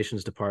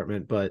communications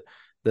department, but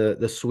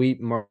the sweep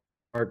marked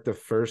the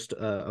first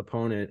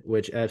opponent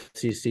which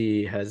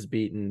FCC has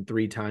beaten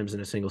 3 times in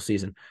a single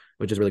season,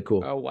 which is really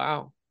cool. Oh,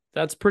 wow.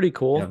 That's pretty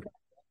cool.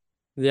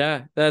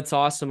 Yeah, that's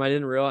awesome. I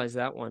didn't realize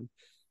that one.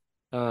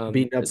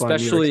 Beating up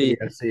especially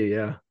on FC,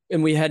 yeah.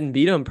 And we hadn't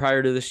beat them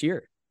prior to this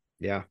year.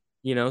 Yeah.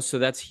 So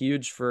that's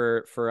huge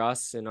for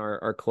us in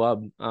our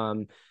club.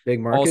 Big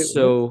market.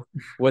 Also,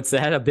 what's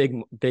that? A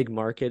big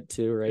market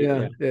too,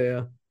 right?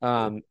 Yeah.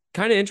 Kind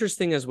of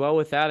interesting as well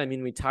with that. I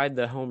mean, we tied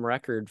the home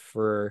record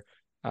for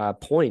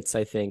points,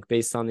 I think,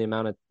 based on the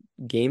amount of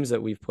games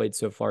that we've played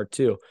so far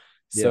too.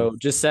 So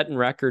just setting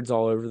records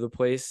all over the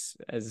place,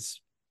 as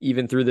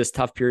even through this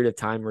tough period of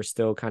time, we're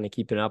still kind of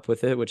keeping up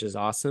with it, which is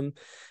awesome.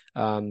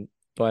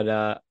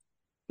 But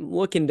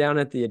looking down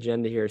at the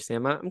agenda here,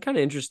 Sam, I'm kind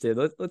of interested.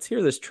 Let's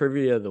hear this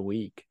trivia of the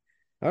week.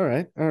 All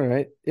right.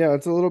 Yeah,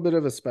 it's a little bit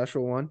of a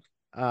special one.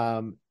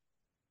 I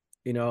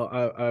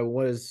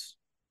was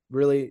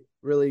really,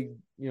 really,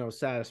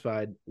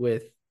 satisfied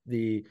with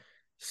the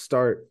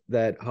start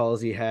that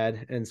Halsey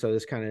had, and so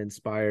this kind of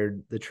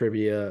inspired the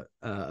trivia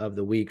of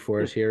the week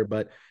for us here.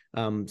 But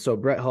so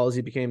Brett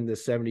Halsey became the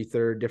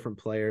 73rd different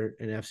player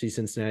in FC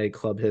Cincinnati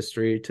club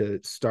history to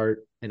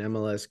start an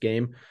MLS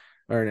game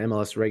or an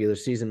MLS regular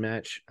season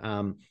match.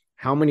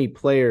 How many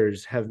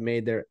players have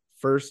made their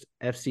first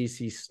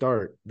FCC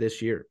start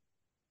this year?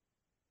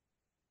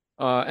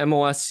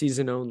 MLS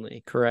season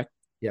only, correct?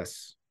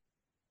 Yes.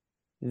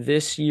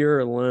 This year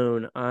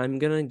alone, I'm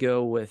going to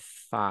go with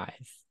 5.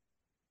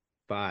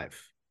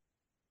 5.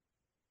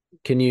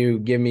 Can you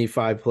give me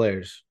 5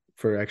 players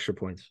for extra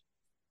points?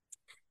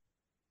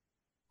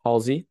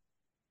 Halsey,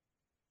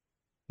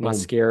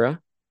 Mosquera,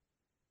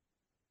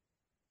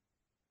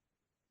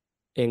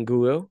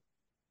 Angulo,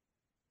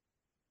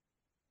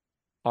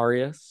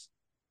 Arias,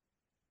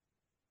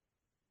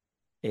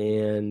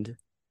 and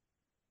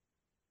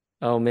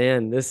oh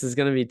man, this is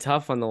gonna be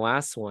tough on the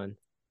last one.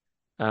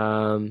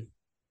 I'm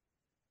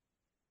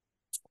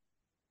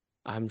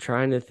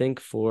trying to think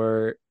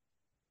for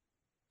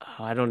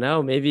I don't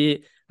know,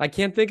 maybe I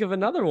can't think of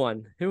another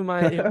one. Who am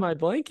I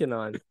blanking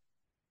on?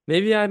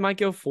 Maybe I might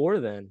go 4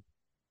 then.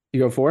 You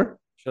go 4?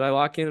 Should I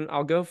lock in?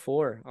 I'll go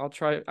 4. I'll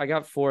try. I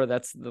got 4.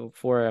 That's the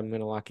 4 I'm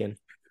going to lock in.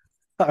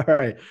 All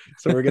right.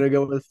 So we're going to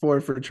go with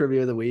 4 for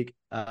trivia of the week.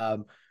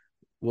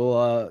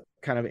 We'll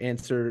kind of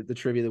answer the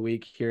trivia of the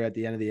week here at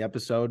the end of the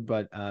episode.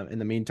 But in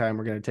the meantime,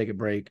 we're going to take a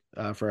break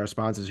for our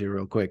sponsors here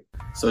real quick.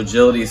 So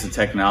Agility is a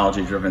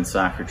technology-driven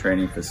soccer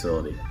training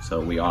facility.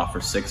 So we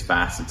offer 6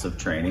 facets of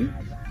training.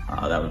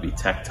 That would be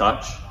Tech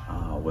Touch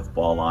with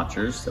ball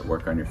launchers that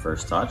work on your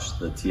first touch,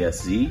 the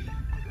TSZ,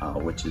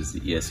 which is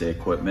the ESA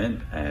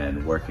equipment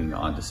and working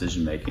on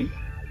decision making.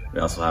 We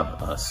also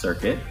have a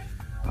circuit.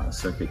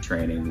 Circuit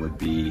training would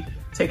be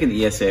taking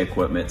the ESA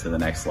equipment to the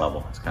next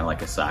level. It's kind of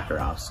like a soccer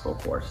obstacle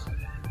course.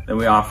 Then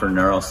we offer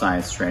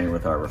neuroscience training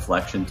with our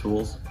reflection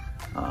tools.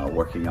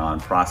 working on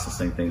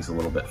processing things a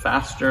little bit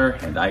faster,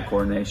 hand-eye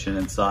coordination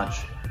and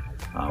such.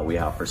 We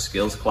offer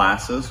skills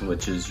classes,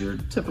 which is your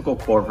typical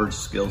core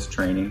skills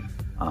training.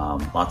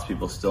 Lots of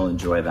people still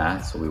enjoy that,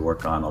 so we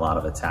work on a lot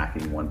of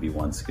attacking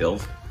 1v1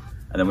 skills.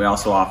 And then we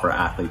also offer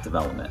athlete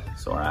development.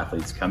 So our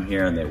athletes come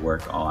here and they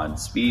work on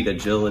speed,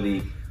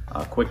 agility,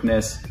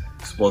 quickness,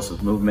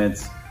 explosive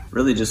movements,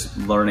 really just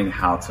learning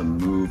how to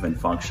move and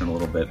function a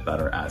little bit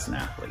better as an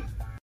athlete.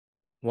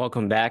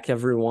 Welcome back,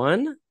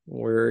 everyone.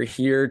 We're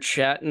here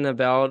chatting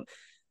about,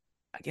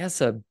 I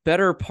guess, a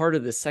better part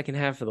of the second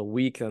half of the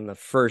week than the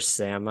first,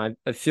 Sam. I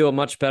feel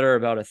much better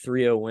about a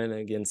 3-0 win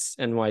against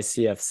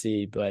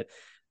NYCFC, but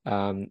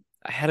I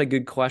had a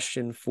good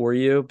question for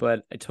you,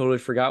 but I totally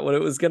forgot what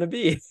it was going to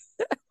be.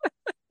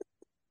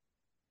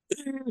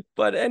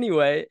 But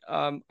anyway,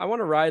 I want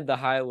to ride the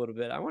high a little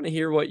bit. I want to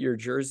hear what your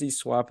jersey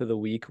swap of the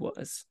week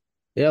was.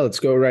 Yeah, let's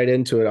go right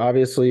into it.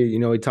 Obviously,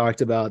 we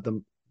talked about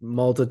the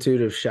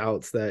multitude of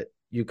shouts that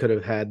you could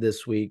have had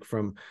this week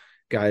from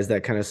guys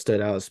that kind of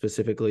stood out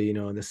specifically,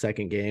 in the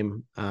second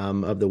game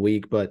of the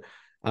week. But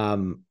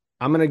I'm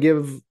going to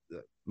give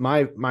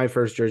my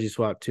first jersey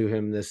swap to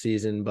him this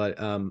season. But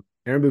Aaron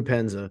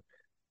Boupendza,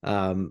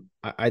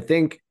 I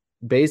think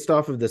based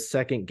off of the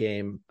second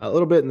game, a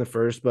little bit in the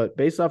first, but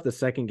based off the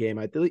second game,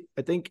 I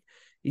think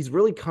he's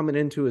really coming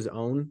into his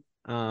own.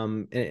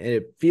 And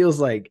it feels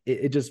like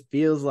it just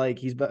feels like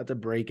he's about to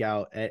break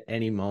out at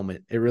any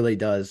moment. It really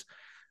does.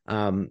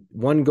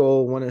 1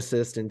 goal, 1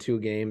 assist in 2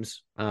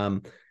 games.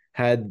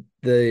 Had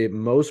the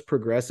most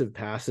progressive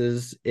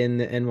passes in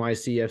the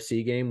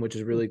NYCFC game, which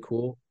is really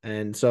cool.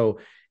 And so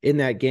in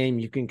that game,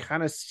 you can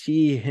kind of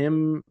see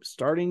him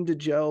starting to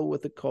gel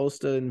with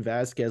Acosta and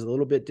Vasquez, a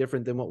little bit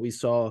different than what we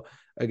saw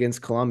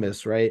against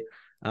Columbus, right?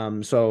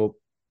 So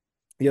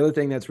the other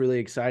thing that's really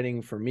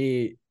exciting for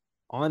me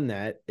on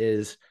that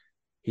is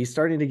he's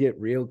starting to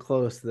get real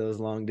close to those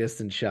long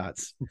distance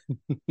shots,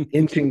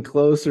 inching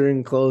closer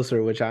and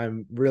closer, which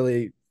I'm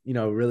really,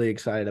 really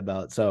excited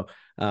about. So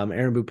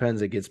Aaron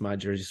Boupendza gets my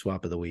jersey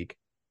swap of the week.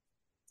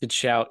 Good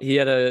shout. He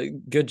had a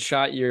good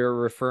shot you're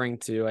referring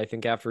to. I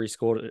think after he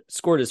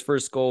scored his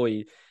first goal,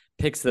 he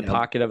picks the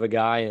pocket of a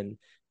guy and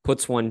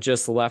puts one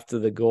just left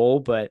of the goal.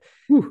 But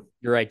you're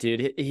right,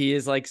 dude. He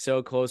is like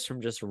so close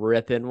from just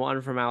ripping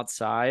one from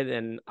outside,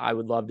 and I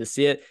would love to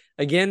see it.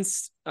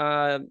 Against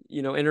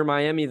Inter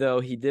Miami,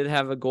 though, he did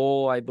have a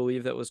goal, I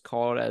believe, that was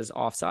called as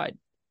offside.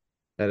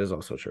 That is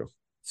also true.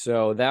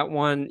 So that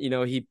one,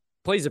 he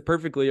plays it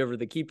perfectly over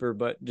the keeper,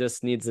 but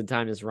just needs to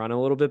time his run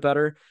a little bit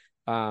better.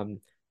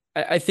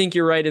 I think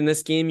you're right. In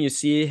this game, you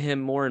see him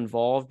more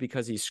involved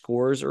because he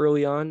scores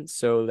early on.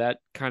 So that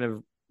kind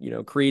of,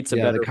 creates a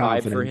better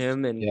vibe for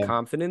him and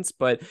confidence.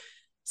 But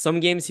some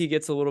games he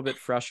gets a little bit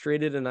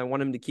frustrated, and I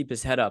want him to keep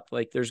his head up.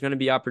 Like, there's going to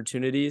be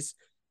opportunities.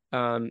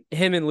 Him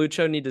and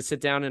Lucho need to sit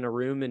down in a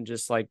room and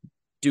just like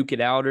duke it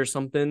out or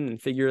something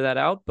and figure that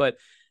out. But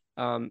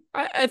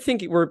I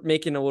think we're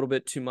making a little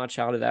bit too much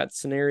out of that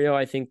scenario.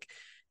 I think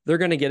they're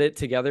going to get it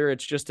together.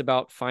 It's just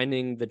about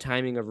finding the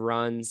timing of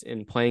runs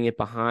and playing it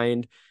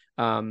behind.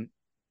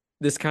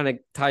 This kind of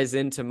ties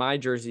into my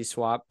jersey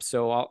swap.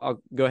 So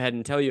I'll go ahead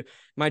and tell you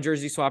my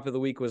jersey swap of the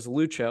week was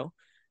Lucho.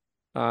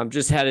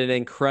 Just had an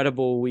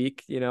incredible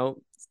week,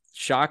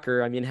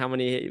 shocker. I mean, how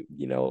many,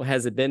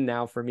 has it been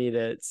now for me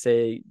to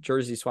say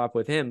jersey swap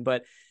with him?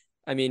 But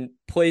I mean,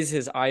 plays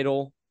his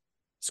idol,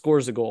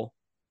 scores a goal.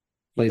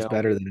 Plays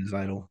better than his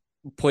idol.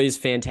 Plays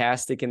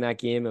fantastic in that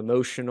game,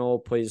 emotional,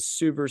 plays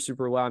super,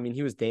 super well. I mean,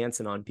 he was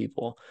dancing on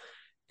people.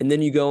 And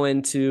then you go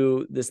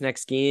into this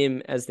next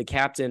game as the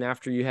captain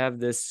after you have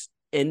this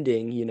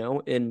ending,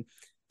 and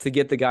to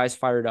get the guys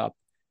fired up,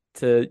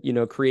 to,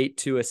 create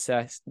two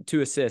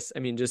assists. I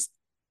mean, just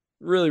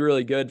really,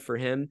 really good for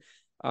him.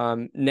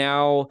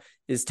 Now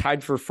is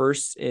tied for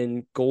first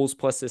in goals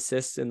plus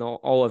assists in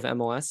all of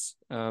MLS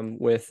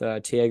with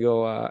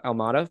Thiago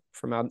Almada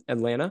from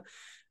Atlanta.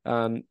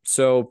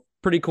 So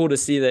pretty cool to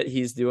see that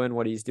he's doing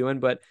what he's doing.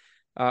 But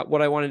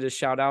what I wanted to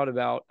shout out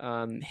about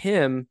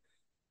him,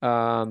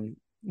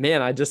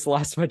 man, I just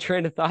lost my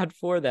train of thought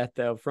for that,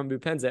 though, from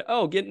Boupendza.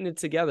 Oh, getting it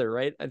together,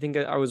 right? I think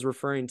I was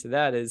referring to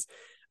that as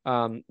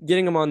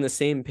getting them on the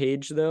same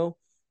page, though,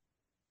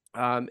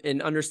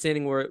 and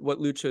understanding what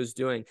Lucho's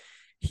doing.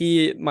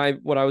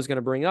 What I was going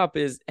to bring up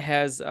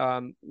has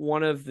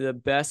one of the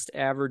best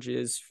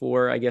averages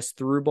for, I guess,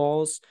 through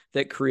balls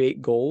that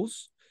create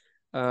goals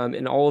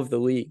in all of the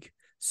league.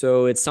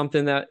 So it's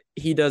something that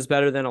he does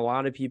better than a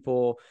lot of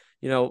people.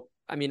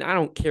 I mean, I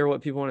don't care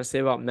what people want to say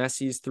about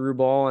Messi's through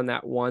ball and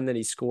that one that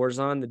he scores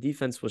on. The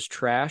defense was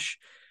trash.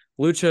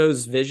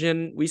 Lucho's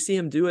vision, we see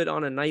him do it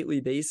on a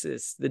nightly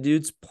basis. The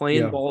dude's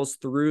playing balls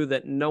through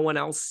that no one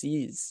else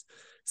sees.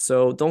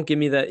 So don't give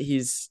me that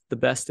he's the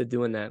best at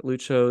doing that.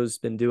 Lucho's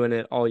been doing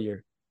it all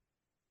year.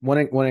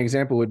 One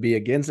example would be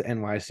against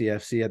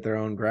NYCFC at their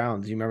own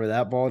grounds. You remember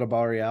that ball to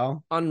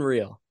Barreal?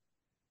 Unreal.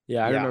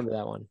 Yeah, I remember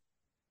that one.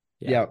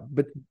 Yeah,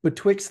 but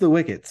betwixt the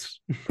wickets.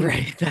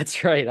 Right,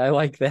 that's right. I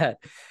like that.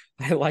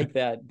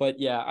 But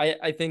yeah,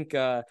 I think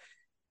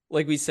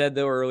like we said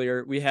though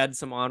earlier, we had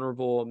some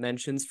honorable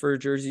mentions for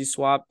jersey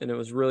swap, and it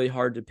was really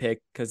hard to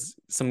pick because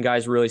some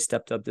guys really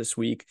stepped up this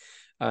week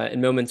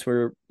in moments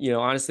where,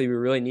 honestly, we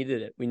really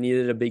needed it. We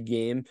needed a big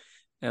game.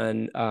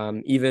 And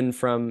even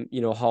from,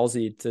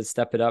 Halsey to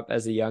step it up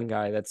as a young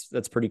guy,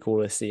 that's pretty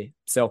cool to see.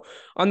 So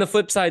on the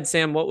flip side,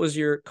 Sam, what was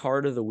your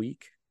card of the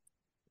week?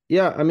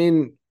 Yeah, I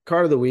mean,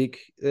 card of the week,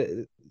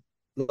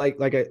 like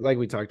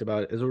we talked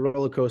about, is a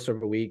roller coaster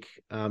of a week.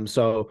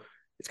 So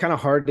it's kind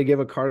of hard to give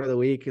a card of the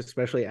week,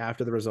 especially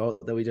after the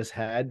result that we just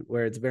had,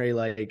 where it's very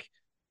like,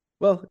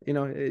 well,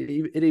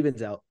 it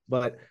evens out.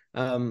 But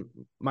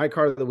my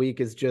card of the week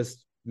is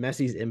just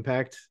Messi's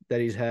impact that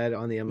he's had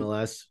on the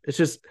MLS.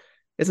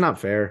 It's not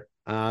fair.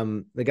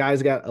 The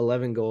guy's got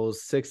 11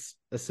 goals, 6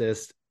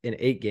 assists in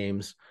 8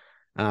 games,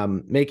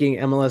 making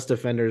MLS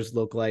defenders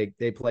look like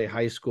they play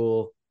high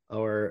school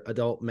or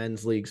adult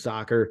men's league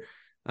soccer.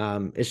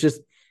 It's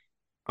just,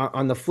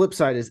 on the flip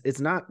side, it's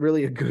not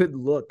really a good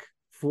look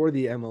for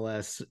the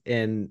MLS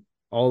and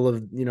all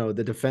of,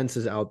 the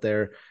defenses out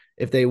there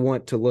if they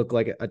want to look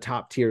like a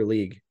top tier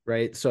league,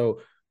 right? So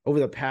over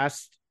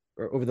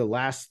the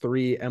last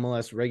 3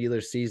 MLS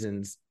regular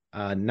seasons,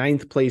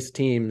 9th place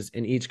teams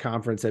in each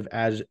conference have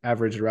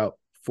averaged about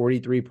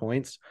 43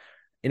 points.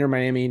 Inter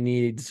Miami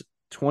needs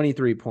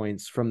 23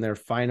 points from their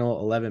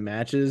final 11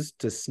 matches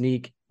to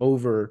sneak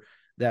over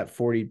that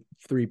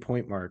 43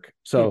 point mark.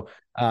 So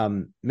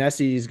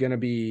Messi is going to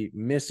be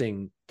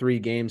missing 3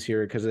 games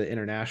here because of the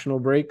international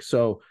break.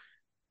 So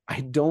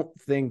I don't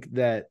think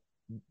that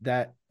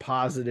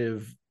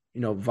positive,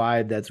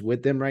 vibe that's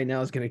with them right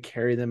now is going to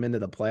carry them into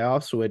the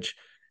playoffs, which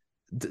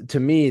to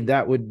me,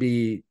 that would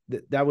be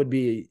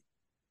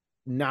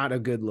not a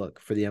good look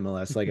for the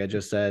MLS, like I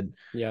just said.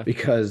 Yeah.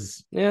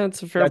 Because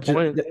it's a fair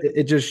point.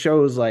 It just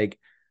shows like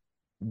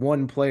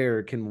one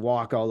player can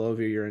walk all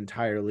over your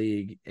entire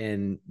league.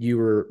 And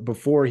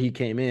before he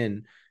came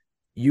in,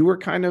 you were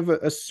kind of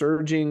a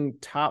surging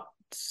top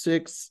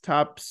 6,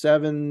 top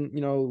 7,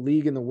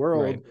 league in the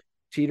world, right,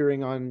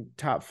 teetering on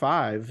top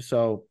 5.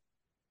 So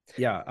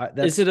yeah.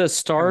 Is it a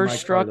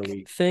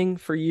starstruck thing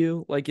for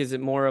you? Like, is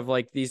it more of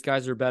like these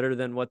guys are better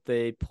than what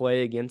they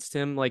play against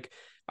him? Like,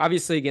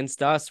 obviously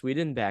against us, we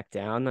didn't back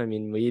down. I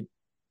mean, we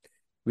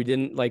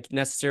didn't like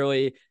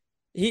necessarily,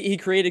 he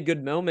created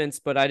good moments,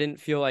 but I didn't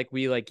feel like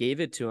we like gave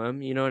it to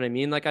him. You know what I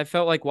mean? Like, I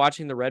felt like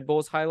watching the Red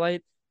Bulls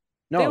highlight,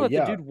 they let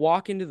the dude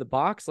walk into the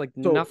box like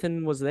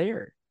nothing was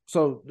there.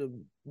 So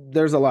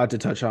there's a lot to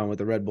touch on with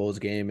the Red Bulls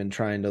game and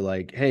trying to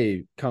like,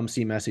 hey, come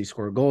see Messi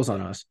score goals on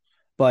us.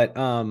 But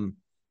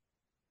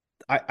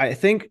I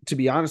think, to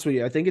be honest with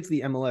you, I think it's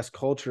the MLS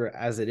culture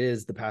as it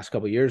is the past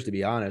couple of years, to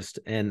be honest.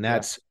 And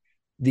that's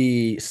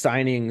the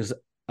signings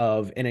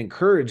of and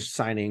encouraged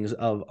signings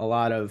of a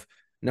lot of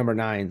number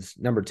 9s,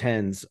 number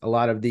 10s, a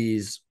lot of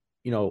these,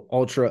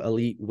 ultra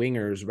elite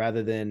wingers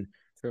rather than,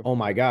 oh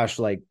my gosh,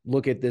 like,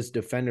 look at this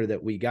defender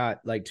that we got.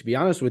 Like, to be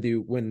honest with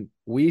you, when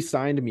we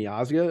signed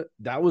Miazga,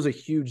 that was a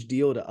huge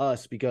deal to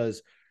us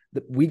because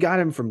we got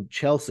him from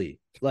Chelsea.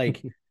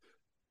 Like,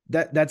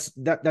 that's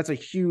a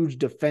huge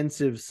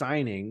defensive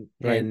signing.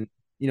 Right. And,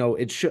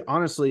 it should,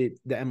 honestly,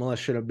 the MLS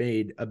should have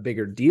made a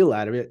bigger deal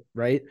out of it.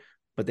 Right.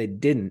 But they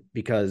didn't,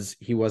 because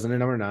he wasn't a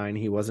number 9.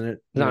 He wasn't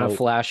a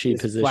flashy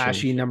position,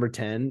 flashy number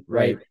 10.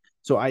 Right.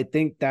 So I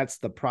think that's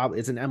the problem.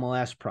 It's an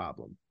MLS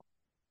problem.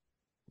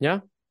 Yeah,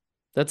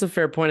 that's a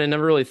fair point. I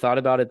never really thought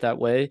about it that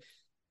way.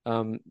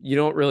 You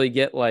don't really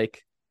get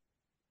like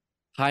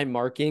high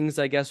markings,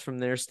 I guess, from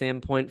their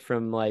standpoint,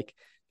 from like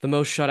the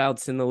most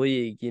shutouts in the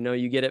league.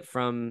 You get it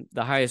from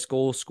the highest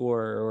goal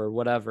scorer or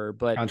whatever,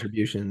 but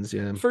contributions.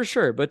 Yeah, for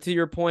sure. But to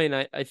your point,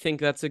 I think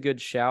that's a good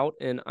shout.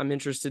 And I'm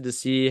interested to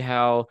see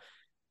how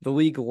the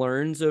league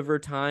learns over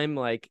time.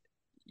 Like,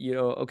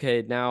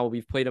 okay, now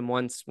we've played him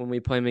once. When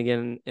we play him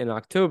again in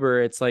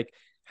October, it's like,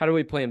 how do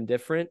we play him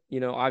different?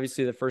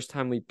 Obviously the first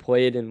time we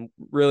played and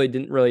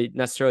didn't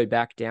necessarily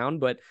back down,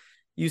 but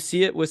you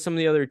see it with some of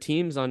the other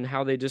teams on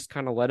how they just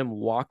kind of let him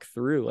walk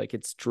through. Like,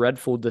 it's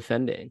dreadful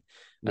defending,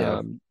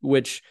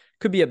 which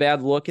could be a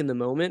bad look in the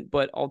moment,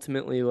 but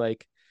ultimately,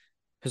 like,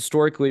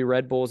 historically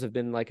Red Bulls have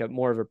been like a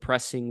more of a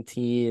pressing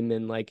team,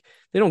 and like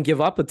they don't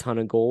give up a ton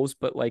of goals,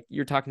 but like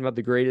you're talking about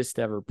the greatest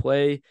to ever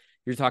play.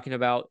 You're talking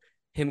about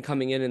him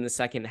coming in the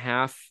second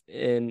half,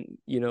 and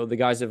the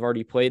guys have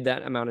already played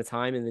that amount of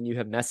time, and then you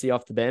have Messi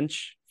off the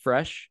bench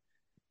fresh,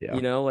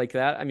 like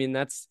that. I mean,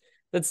 that's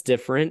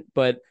different,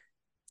 but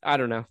I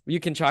don't know.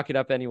 You can chalk it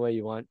up any way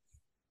you want.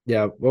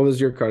 Yeah. What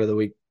was your card of the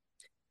week?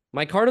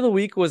 My card of the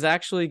week was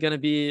actually going to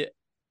be,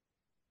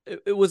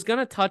 it was going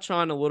to touch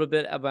on a little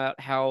bit about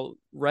how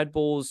Red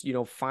Bulls,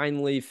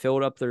 finally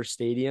filled up their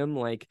stadium.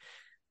 Like,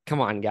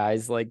 come on,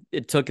 guys. Like,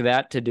 it took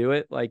that to do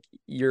it. Like,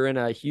 you're in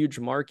a huge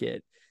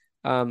market.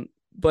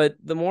 But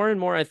the more and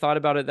more I thought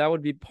about it, that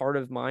would be part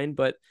of mine.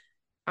 But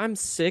I'm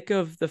sick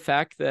of the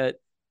fact that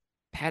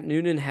Pat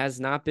Noonan has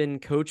not been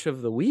coach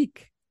of the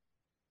week.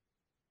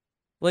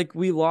 Like,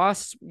 we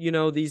lost,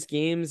 these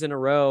games in a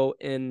row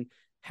and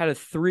had a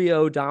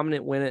 3-0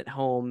 dominant win at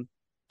home,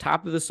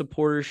 top of the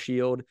Supporters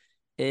Shield.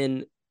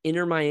 And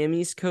Inter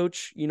Miami's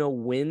coach,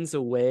 wins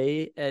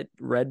away at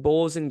Red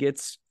Bulls and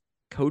gets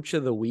coach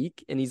of the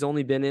week, and he's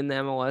only been in the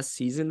MLS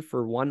season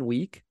for 1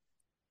 week.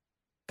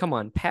 Come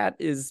on, Pat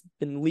has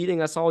been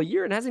leading us all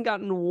year and hasn't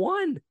gotten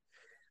one.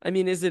 I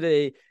mean, is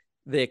it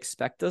they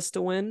expect us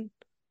to win,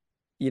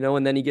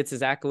 and then he gets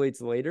his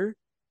accolades later?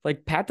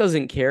 Like, Pat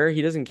doesn't care.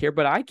 He doesn't care,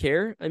 but I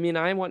care. I mean,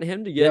 I want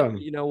him to get,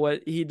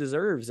 what he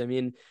deserves. I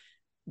mean,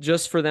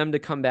 just for them to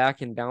come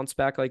back and bounce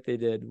back like they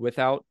did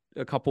without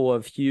a couple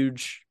of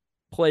huge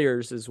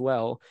players as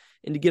well,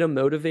 and to get him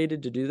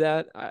motivated to do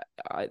that,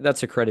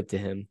 that's a credit to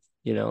him.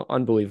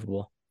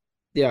 Unbelievable.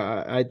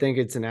 Yeah, I think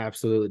it's an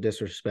absolute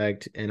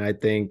disrespect, and I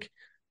think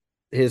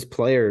his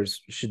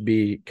players should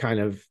be kind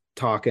of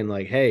talking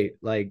like, hey,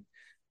 like,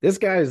 this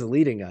guy is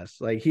leading us.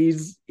 Like,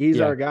 he's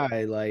our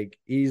guy. Like,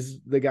 he's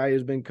the guy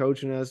who's been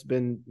coaching us,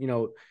 been,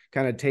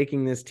 kind of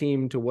taking this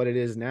team to what it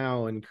is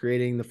now and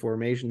creating the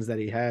formations that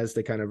he has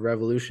to kind of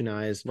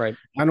revolutionize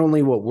not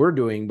only what we're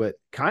doing, but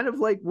kind of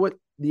like what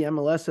the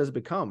MLS has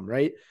become.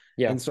 Right.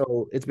 Yeah. And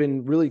so it's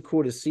been really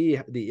cool to see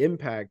the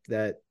impact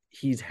that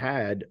he's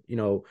had,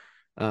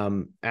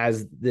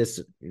 as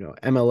this,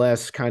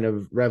 MLS kind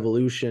of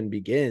revolution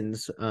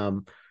begins.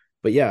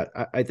 But yeah,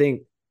 I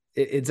think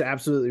it's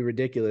absolutely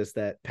ridiculous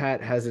that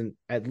Pat hasn't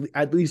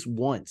at least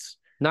once,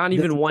 not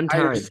even one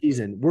time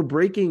season. We're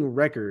breaking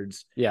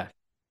records. Yeah.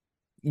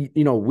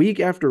 Week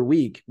after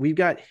week, we've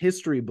got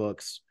history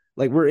books.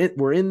 Like,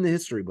 we're in the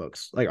history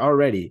books, like,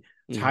 already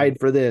tied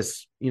for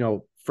this,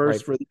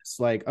 first for this,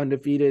 like,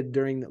 undefeated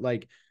during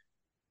like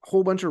a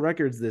whole bunch of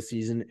records this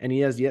season. And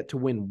he has yet to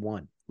win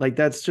one. Like,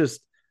 that's a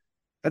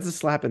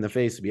slap in the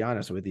face, to be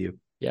honest with you.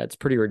 Yeah. It's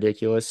pretty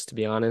ridiculous, to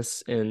be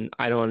honest. And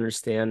I don't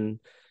understand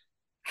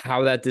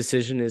how that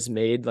decision is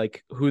made.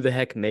 Like, who the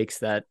heck makes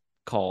that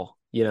call?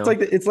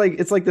 It's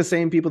like the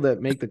same people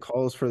that make the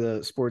calls for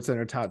the Sports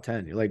Center top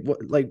 10. You're like,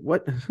 what?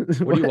 What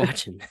are you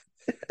watching?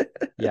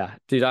 Yeah,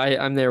 dude,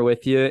 I'm there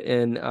with you.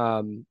 And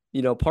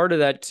part of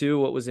that too,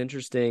 what was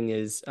interesting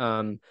is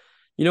I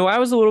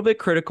was a little bit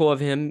critical of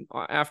him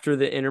after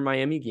the Inter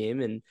Miami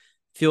game, and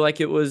feel like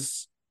it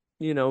was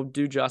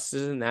do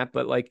justice in that,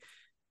 but like,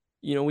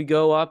 we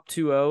go up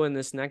 2-0 in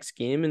this next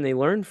game and they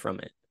learned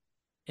from it.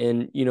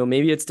 And,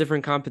 maybe it's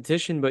different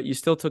competition, but you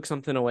still took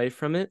something away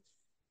from it.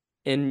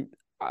 And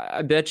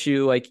I bet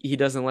you, like, he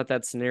doesn't let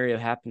that scenario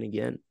happen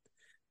again.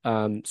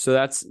 So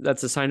that's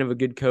a sign of a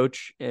good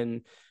coach,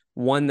 and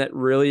one that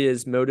really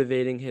is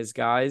motivating his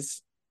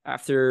guys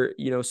after,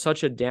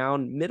 such a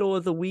down middle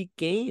of the week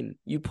game.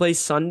 You play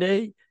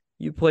Sunday,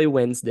 you play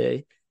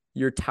Wednesday,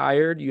 you're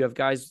tired. You have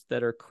guys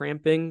that are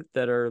cramping,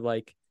 that are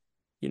like,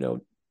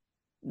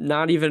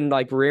 not even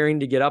like raring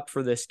to get up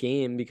for this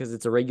game because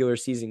it's a regular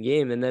season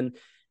game. And then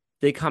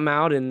they come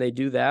out and they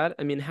do that.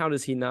 I mean, how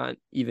does he not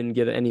even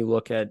get any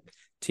look at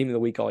team of the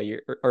week all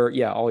year or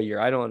all year?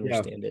 I don't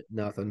understand it.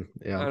 Nothing.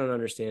 Yeah. I don't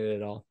understand it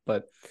at all.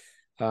 But,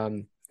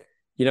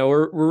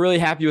 we're really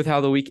happy with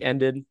how the week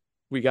ended.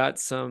 We got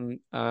some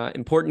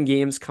important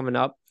games coming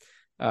up.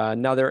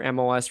 Another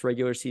MLS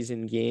regular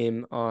season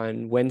game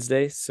on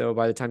Wednesday. So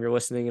by the time you're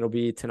listening, it'll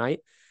be tonight.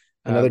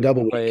 Another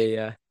double week.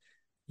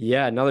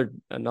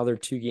 Another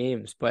 2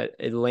 games, but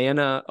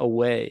Atlanta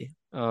away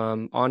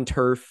on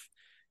turf,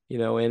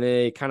 in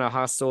a kind of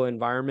hostile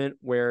environment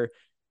where,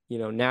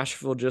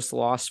 Nashville just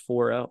lost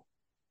 4-0.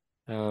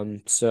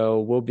 So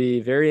will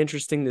be very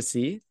interesting to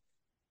see.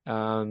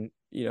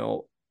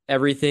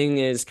 Everything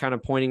is kind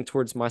of pointing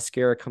towards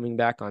Mosquera coming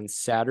back on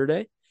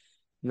Saturday,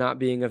 not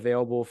being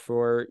available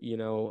for,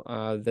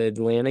 the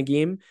Atlanta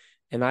game.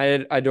 And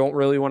I don't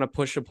really want to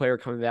push a player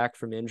coming back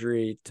from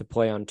injury to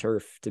play on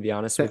turf, to be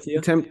honest with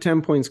you.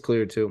 10 points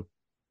clear too.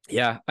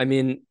 Yeah. I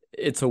mean,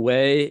 it's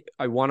away.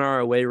 I want our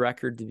away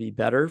record to be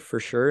better for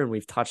sure. And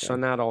we've touched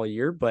on that all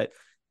year, but,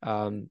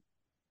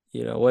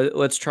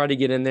 let's try to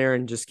get in there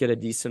and just get a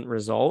decent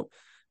result.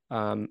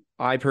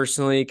 I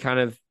personally kind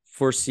of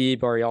foresee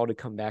Barreal to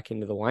come back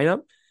into the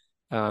lineup.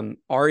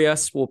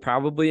 Arias will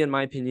probably, in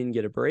my opinion,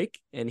 get a break,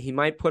 and he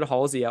might put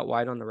Halsey out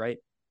wide on the right.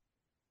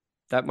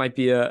 That might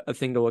be a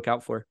thing to look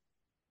out for.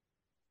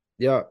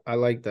 Yeah, I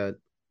like that.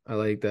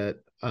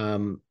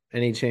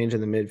 Any change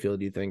in the midfield,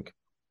 do you think?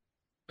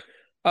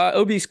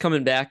 Obi's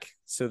coming back,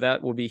 so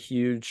that will be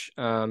huge.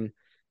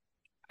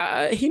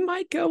 He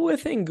might go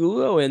with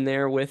Angulo in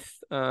there with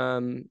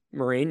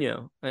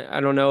Moreno. I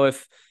don't know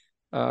if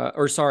I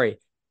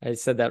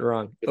said that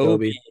wrong.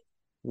 Obi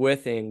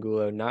with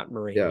Angulo, not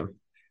Moreno.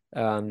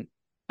 Yeah.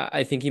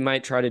 I think he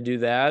might try to do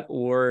that,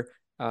 or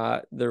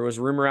there was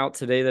rumor out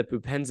today that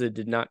Boupendza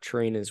did not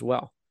train as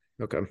well.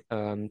 Okay.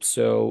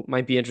 So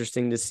might be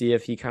interesting to see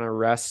if he kind of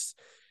rests,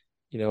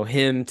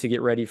 him to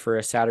get ready for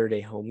a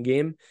Saturday home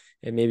game,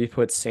 and maybe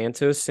put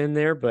Santos in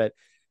there. But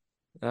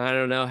I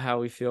don't know how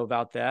we feel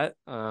about that.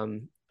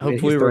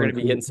 Hopefully we're going to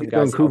be getting some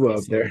guys Kubo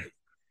up there.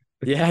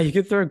 Yeah, you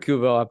could throw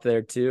Kubo up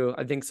there too.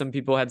 I think some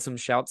people had some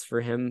shouts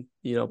for him,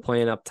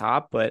 playing up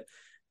top, but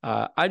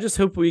I just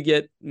hope we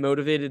get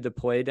motivated to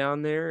play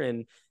down there.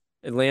 And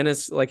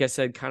Atlanta's, like I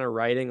said, kind of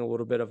riding a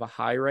little bit of a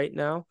high right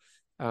now.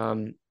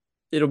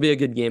 It'll be a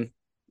good game.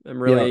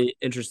 I'm really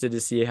interested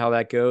to see how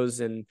that goes.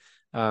 And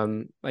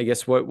I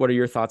guess what are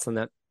your thoughts on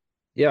that?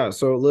 Yeah,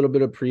 so a little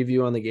bit of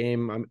preview on the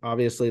game.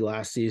 Obviously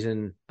last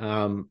season,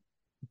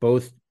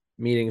 both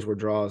meetings were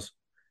draws.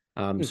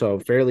 So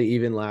fairly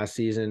even last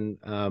season.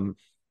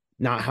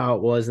 Not how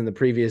it was in the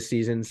previous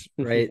seasons,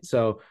 right?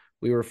 So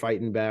we were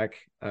fighting back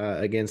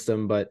against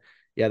them, but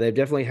yeah, they've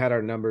definitely had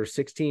our number.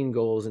 16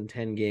 goals in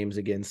 10 games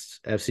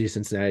against FC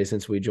Cincinnati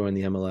since we joined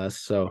the MLS.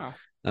 So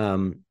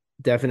wow.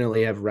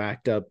 Definitely have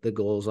racked up the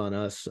goals on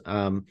us.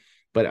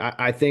 But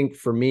I think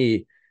for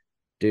me,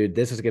 dude,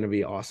 this is going to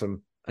be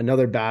awesome.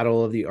 Another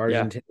battle of the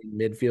Argentine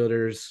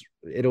midfielders.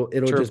 It'll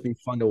just be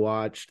fun to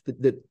watch.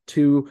 The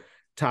two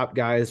top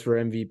guys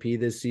for MVP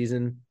this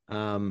season,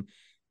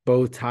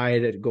 both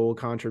tied at goal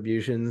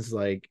contributions.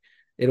 Like,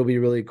 it'll be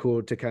really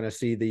cool to kind of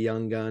see the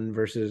young gun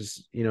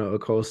versus,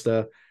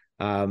 Acosta.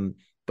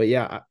 But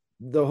yeah,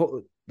 the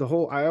whole,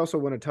 I also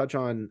want to touch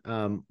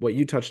on what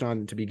you touched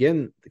on to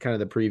begin kind of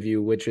the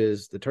preview, which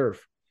is the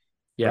turf.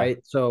 Yeah. Right.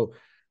 So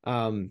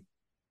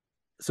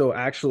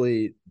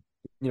actually,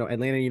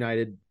 Atlanta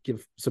United,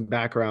 give some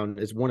background,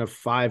 is one of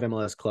 5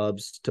 MLS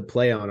clubs to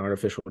play on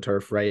artificial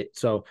turf. Right.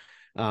 So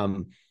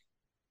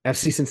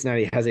FC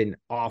Cincinnati has an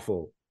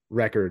awful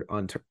record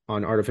on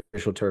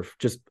artificial turf,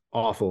 just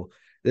awful.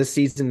 This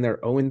season, they're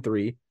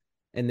 0-3.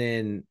 And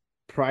then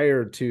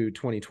prior to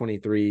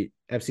 2023,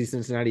 FC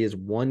Cincinnati is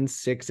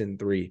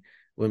 1-6-3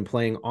 when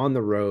playing on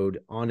the road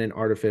on an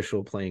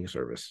artificial playing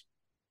surface.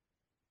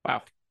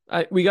 Wow.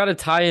 We got a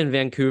tie in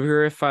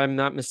Vancouver, if I'm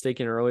not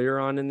mistaken, earlier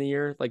on in the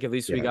year. Like, at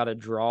least we got a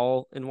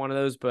draw in one of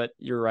those. But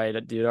you're right,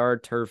 dude. Our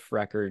turf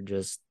record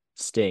just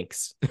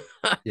stinks.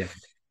 Yeah.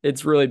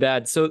 It's really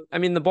bad. So, I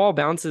mean, the ball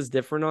bounces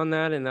different on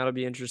that, and that'll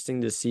be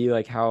interesting to see,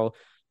 like, how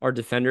our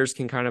defenders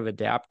can kind of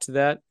adapt to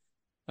that.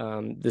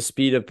 The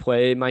speed of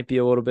play might be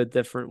a little bit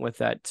different with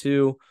that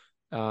too.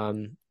 I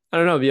don't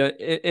know. It'll be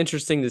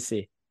interesting to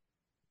see.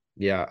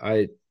 Yeah,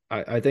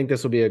 I think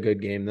this will be a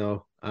good game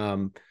though.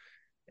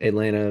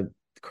 Atlanta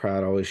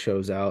crowd always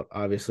shows out,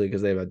 obviously,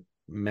 because they have a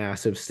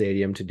massive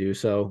stadium to do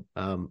so,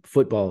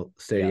 football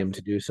stadium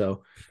to do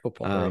so.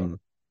 Football,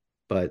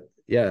 but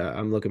yeah,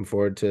 I'm looking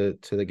forward to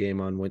the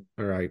game on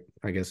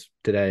I guess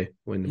today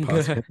when the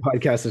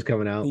podcast is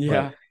coming out.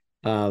 Yeah.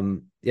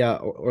 But,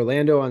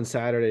 Orlando on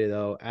Saturday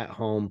though at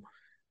home.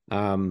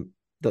 The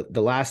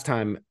last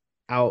time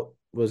out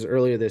was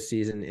earlier this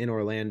season in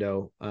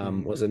Orlando.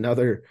 Was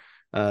another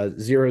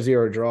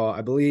 0-0 draw.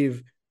 I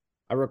believe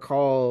I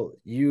recall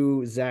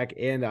you, Zach,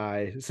 and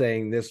I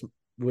saying this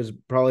was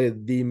probably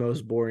the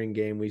most boring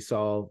game we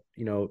saw,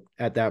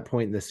 at that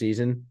point in the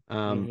season.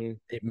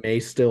 It may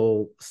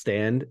still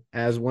stand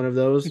as one of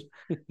those.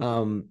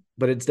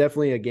 But it's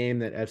definitely a game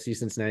that FC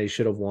Cincinnati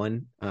should have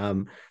won.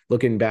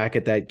 Looking back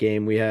at that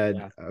game, we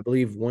had, I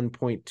believe,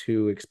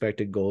 1.2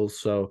 expected goals.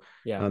 So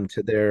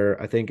to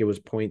their, I think it was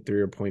 0.3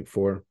 or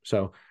 0.4.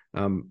 So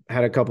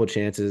had a couple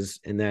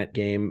chances in that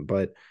game,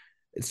 but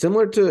it's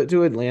similar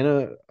to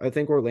Atlanta. I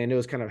think Orlando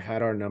has kind of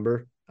had our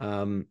number.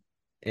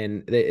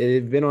 And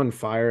they've been on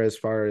fire as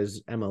far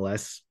as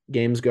MLS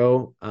games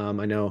go.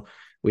 I know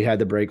we had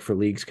the break for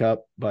Leagues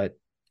Cup, but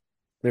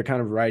they're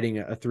kind of riding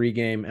a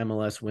 3-game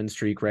MLS win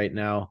streak right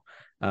now,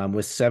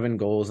 with 7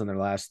 goals in their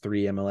last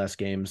 3 MLS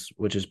games,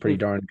 which is pretty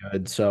darn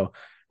good. So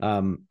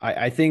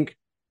I think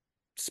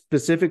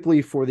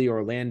specifically for the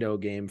Orlando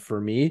game,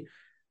 for me,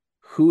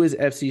 who is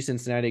FC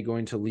Cincinnati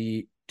going to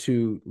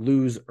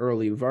lose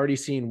early? We've already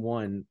seen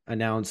one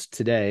announced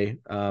today,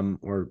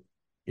 or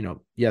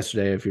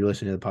yesterday, if you're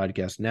listening to the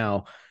podcast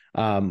now,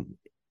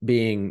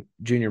 being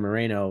Junior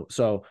Moreno.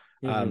 So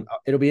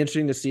it'll be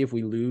interesting to see if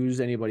we lose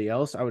anybody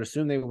else. I would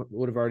assume they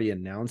would have already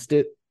announced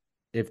it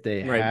if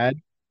they had.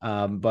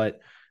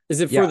 But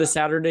is it for the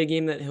Saturday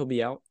game that he'll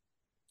be out?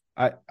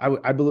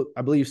 I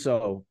believe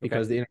so,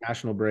 because the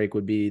international break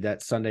would be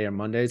that Sunday or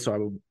Monday.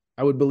 So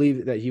I would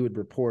believe that he would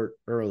report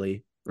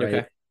early. Right.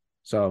 Okay.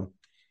 So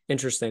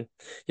interesting.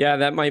 Yeah,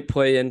 that might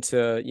play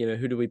into,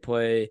 who do we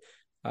play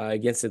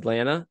against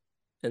Atlanta?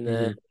 And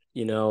then,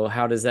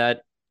 how does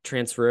that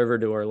transfer over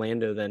to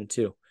Orlando then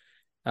too?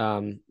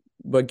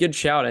 But good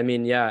shout. I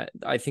mean, yeah,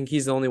 I think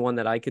he's the only one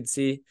that I could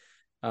see.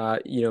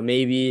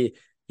 Maybe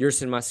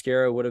Yerson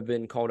Mosquera would have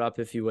been called up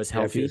if he was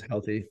healthy. If he was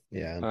healthy,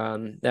 yeah.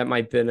 That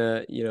might have been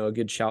a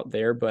good shout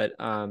there. But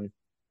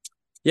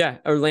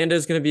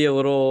Orlando's going to be a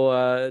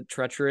little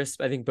treacherous.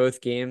 I think both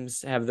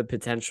games have the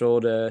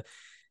potential to,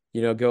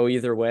 go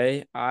either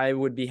way. I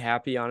would be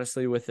happy,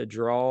 honestly, with a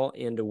draw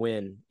and a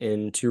win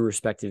in 2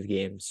 respective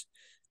games.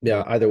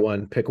 Yeah, either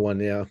one. Pick one,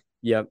 yeah.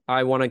 Yep.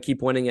 I want to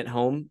keep winning at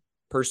home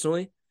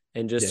personally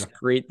and just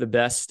create the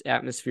best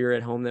atmosphere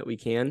at home that we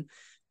can.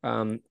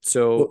 Well,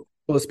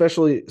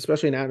 especially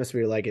an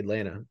atmosphere like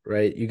Atlanta,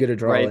 right? You get a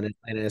draw in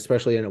Atlanta,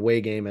 especially an away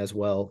game as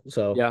well.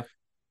 So,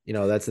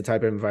 that's the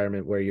type of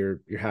environment where you're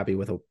happy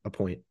with a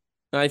point.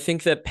 I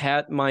think that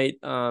Pat might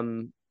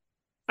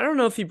I don't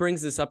know if he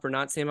brings this up or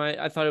not, Sam.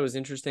 I thought it was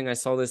interesting. I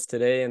saw this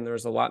today, and there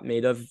was a lot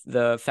made of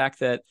the fact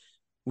that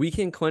we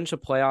can clinch a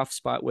playoff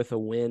spot with a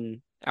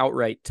win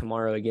outright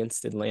tomorrow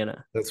against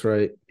Atlanta. That's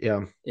right.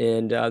 Yeah.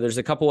 And there's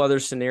a couple other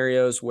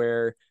scenarios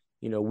where,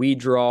 we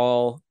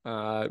draw,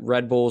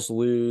 Red Bulls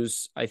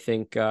lose. I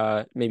think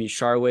maybe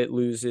Charlotte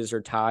loses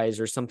or ties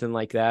or something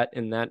like that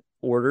in that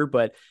order.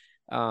 But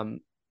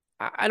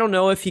I don't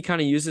know if he kind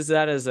of uses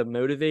that as a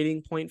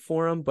motivating point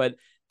for him, but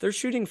they're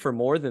shooting for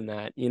more than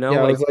that, Yeah,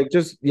 I was like,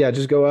 just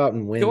go out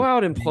and win. Go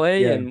out and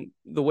play, Yeah. and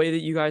the way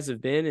that you guys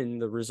have been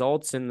and the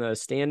results and the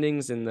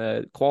standings and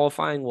the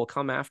qualifying will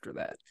come after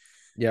that.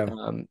 Yeah.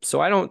 So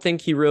I don't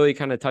think he really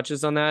kind of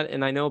touches on that.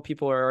 And I know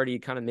people are already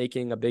kind of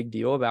making a big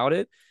deal about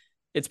it.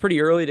 It's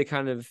pretty early to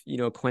kind of,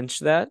 quench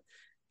that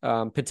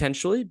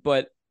potentially,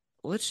 but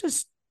let's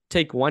just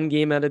take one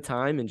game at a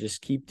time and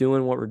just keep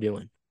doing what we're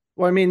doing.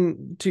 Well, I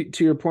mean,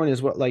 to your point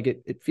is what, like,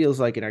 it feels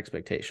like an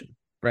expectation,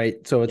 right?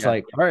 So it's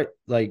like, all right,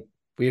 like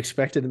we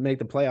expected to make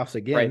the playoffs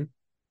again. Right.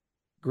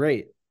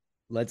 Great.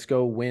 Let's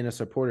go win a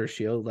supporter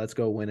shield. Let's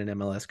go win an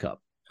MLS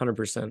Cup.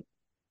 100%.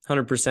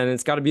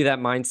 It's got to be that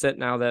mindset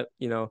now that,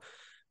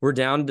 we're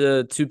down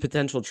to 2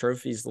 potential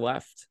trophies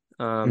left.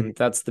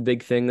 That's the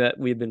big thing that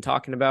we've been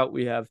talking about.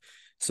 We have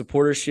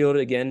supporter shield,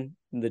 again,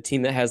 the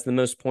team that has the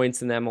most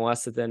points in the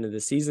MLS at the end of the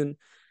season.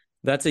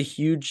 That's a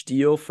huge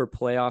deal for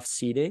playoff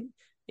seeding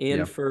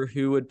and for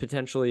who would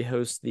potentially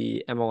host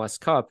the MLS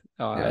Cup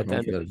at the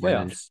end of the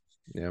playoffs.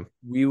 Yeah.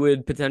 We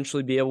would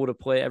potentially be able to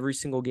play every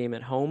single game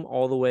at home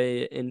all the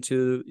way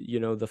into,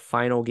 the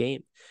final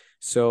game.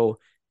 So,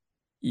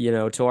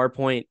 to our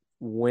point,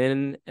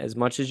 win as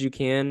much as you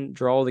can,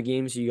 draw all the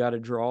games you got to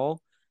draw.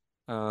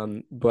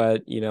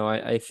 But,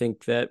 I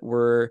think that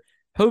we're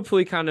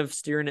hopefully kind of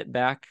steering it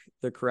back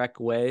the correct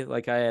way.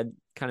 Like I had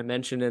kind of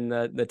mentioned in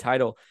the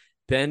title,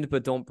 bend,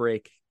 but don't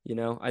break.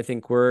 I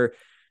think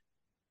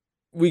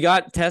we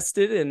got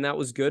tested, and that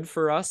was good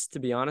for us, to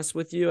be honest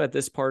with you, at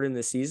this part in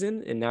the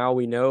season. And now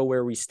we know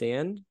where we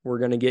stand. We're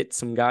going to get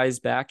some guys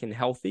back and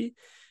healthy.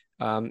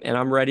 And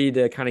I'm ready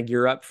to kind of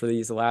gear up for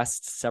these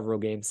last several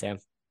games, Sam.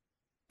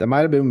 That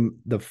might have been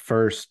the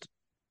first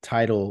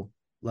title,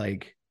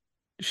 like,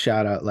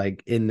 shout out,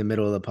 like, in the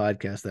middle of the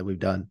podcast that we've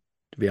done,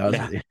 to be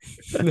honest with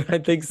you. I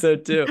think so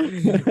too.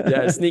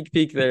 Yeah, sneak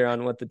peek there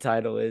on what the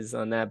title is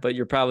on that, but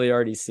you're probably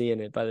already seeing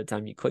it by the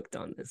time you clicked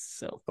on this.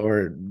 So,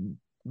 or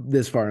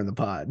this far in the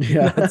pod.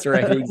 Yeah, that's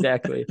right.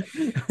 Exactly.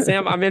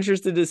 Sam, I'm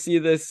interested to see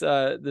this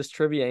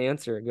trivia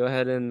answer. Go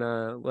ahead and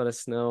let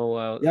us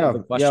know.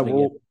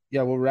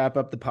 We'll wrap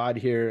up the pod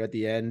here at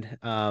the end.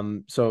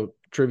 So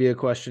trivia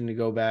question to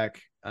go back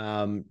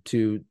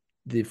to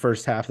the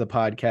first half of the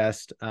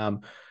podcast.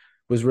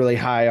 Was really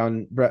high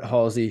on Brett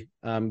Halsey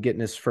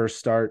getting his first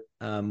start.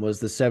 Was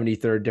the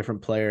 73rd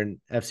different player in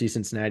FC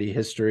Cincinnati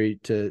history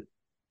to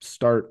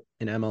start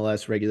an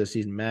MLS regular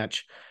season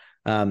match.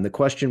 The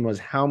question was,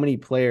 how many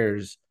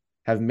players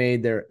have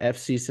made their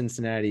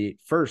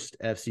first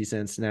FC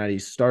Cincinnati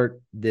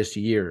start this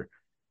year?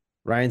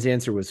 Ryan's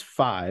answer was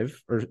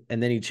 5,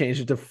 and then he changed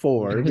it to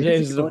 4. The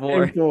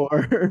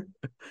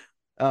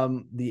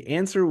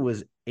answer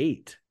was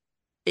 8.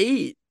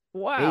 8.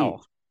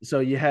 Wow. 8. So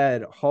you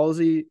had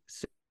Halsey,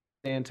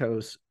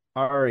 Santos,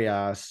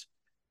 Arias,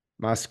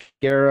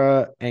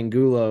 Mosquera,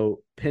 Angulo,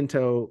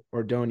 Pinto,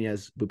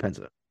 Ordonez,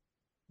 Boupendza.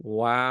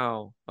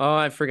 Wow. Oh,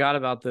 I forgot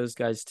about those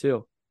guys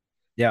too.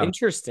 Yeah.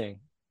 Interesting.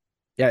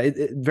 Yeah.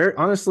 It very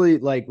honestly,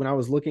 like, when I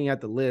was looking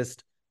at the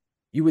list,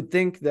 you would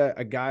think that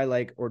a guy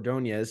like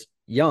Ordonez,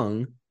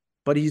 young,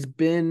 but he's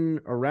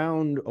been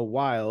around a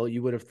while.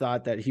 You would have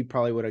thought that he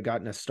probably would have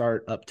gotten a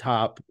start up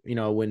top,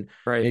 when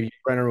maybe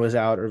Brenner was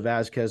out or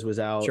Vasquez was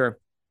out. Sure.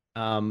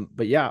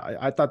 But yeah,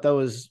 I thought that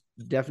was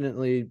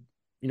definitely,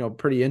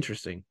 pretty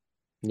interesting.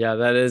 Yeah,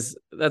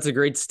 that's a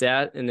great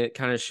stat. And it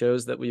kind of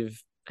shows that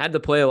we've had to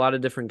play a lot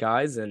of different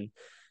guys and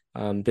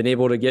been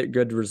able to get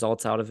good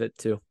results out of it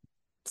too.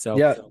 So,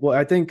 yeah, well,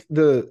 I think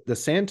the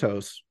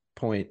Santos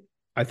point,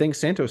 I think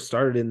Santos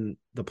started in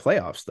the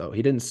playoffs though.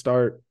 He didn't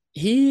start.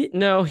 He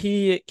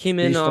came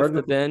in off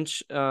the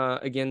bench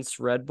against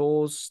Red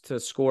Bulls to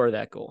score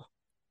that goal.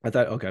 I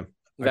thought, okay.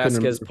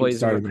 Vasquez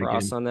plays in the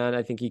cross on that.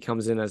 I think he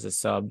comes in as a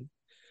sub.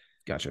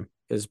 Gotcha.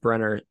 Because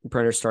Brenner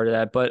started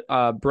that. But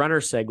Brenner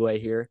segue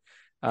here.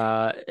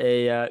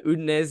 A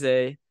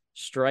Udinese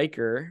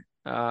striker,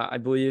 I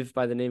believe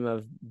by the name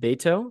of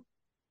Beto.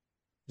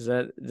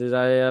 Did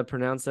I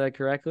pronounce that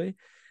correctly?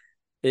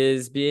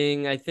 Is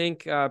being, I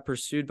think,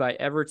 pursued by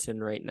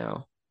Everton right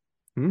now.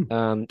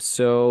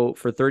 So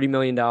for $30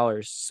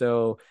 million.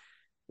 So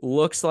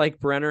looks like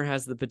Brenner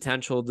has the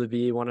potential to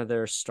be one of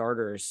their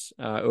starters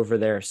over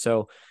there.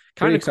 So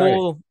kind of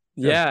cool.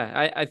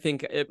 Yeah, I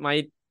think it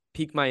might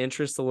pique my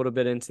interest a little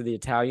bit into the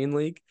Italian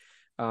league.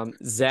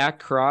 Zach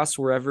Cross,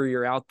 wherever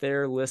you're out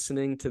there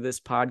listening to this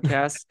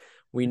podcast,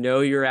 we know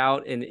you're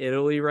out in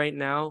Italy right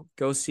now.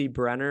 Go see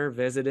Brenner,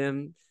 visit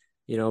him,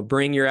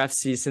 bring your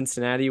FC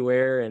Cincinnati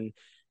wear and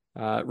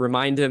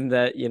remind him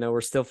that,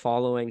 we're still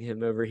following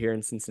him over here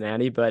in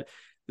Cincinnati, but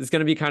it's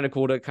going to be kind of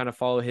cool to kind of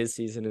follow his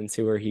season and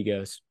see where he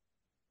goes.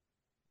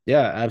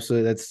 Yeah,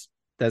 absolutely.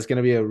 That's going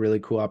to be a really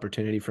cool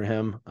opportunity for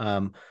him.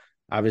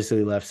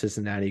 Obviously left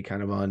Cincinnati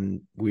kind of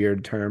on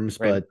weird terms,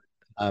 right.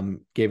 But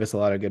gave us a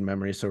lot of good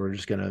memories. So we're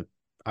just going to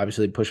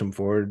obviously push them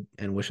forward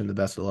and wish them the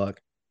best of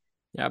luck.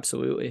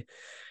 Absolutely.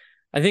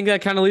 I think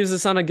that kind of leaves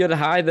us on a good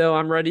high, though.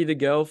 I'm ready to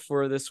go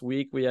for this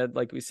week. We had,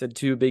 like we said,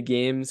 2 big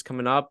games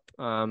coming up.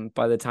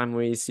 By the time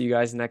we see you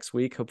guys next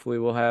week, hopefully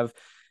we'll have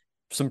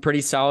some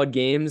pretty solid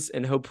games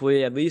and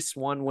hopefully at least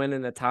 1 win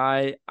and a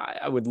tie.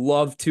 I would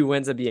love 2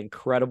 wins. That'd be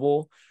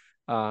incredible.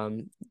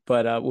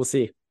 But we'll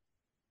see.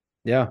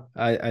 Yeah,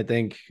 I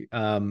think,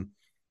 from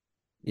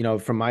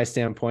my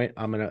standpoint,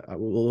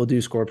 we'll do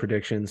score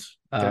predictions.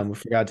 Okay. We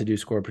forgot to do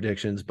score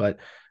predictions, but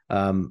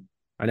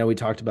I know we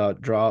talked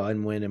about draw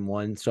and win and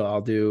 1. So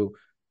I'll do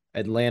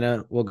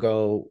Atlanta. We'll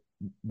go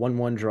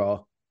 1-1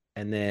 draw.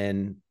 And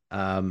then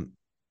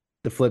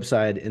the flip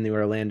side in the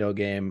Orlando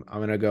game, I'm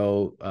going to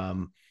go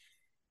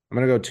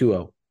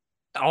 2-0.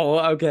 Oh,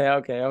 okay.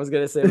 I was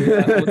going to say we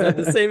had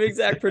the same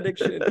exact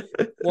prediction.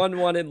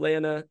 1-1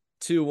 Atlanta,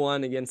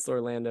 2-1 against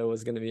Orlando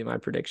was going to be my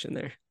prediction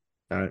there.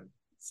 All right.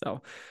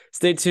 So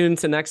stay tuned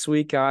to next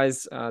week,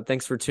 guys.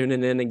 Thanks for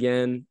tuning in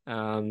again.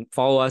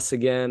 Follow us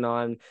again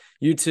on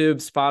YouTube,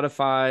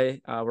 Spotify.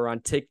 We're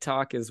on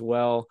TikTok as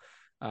well.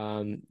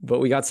 But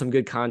we got some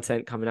good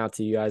content coming out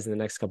to you guys in the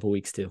next couple of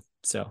weeks too.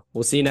 So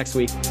we'll see you next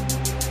week.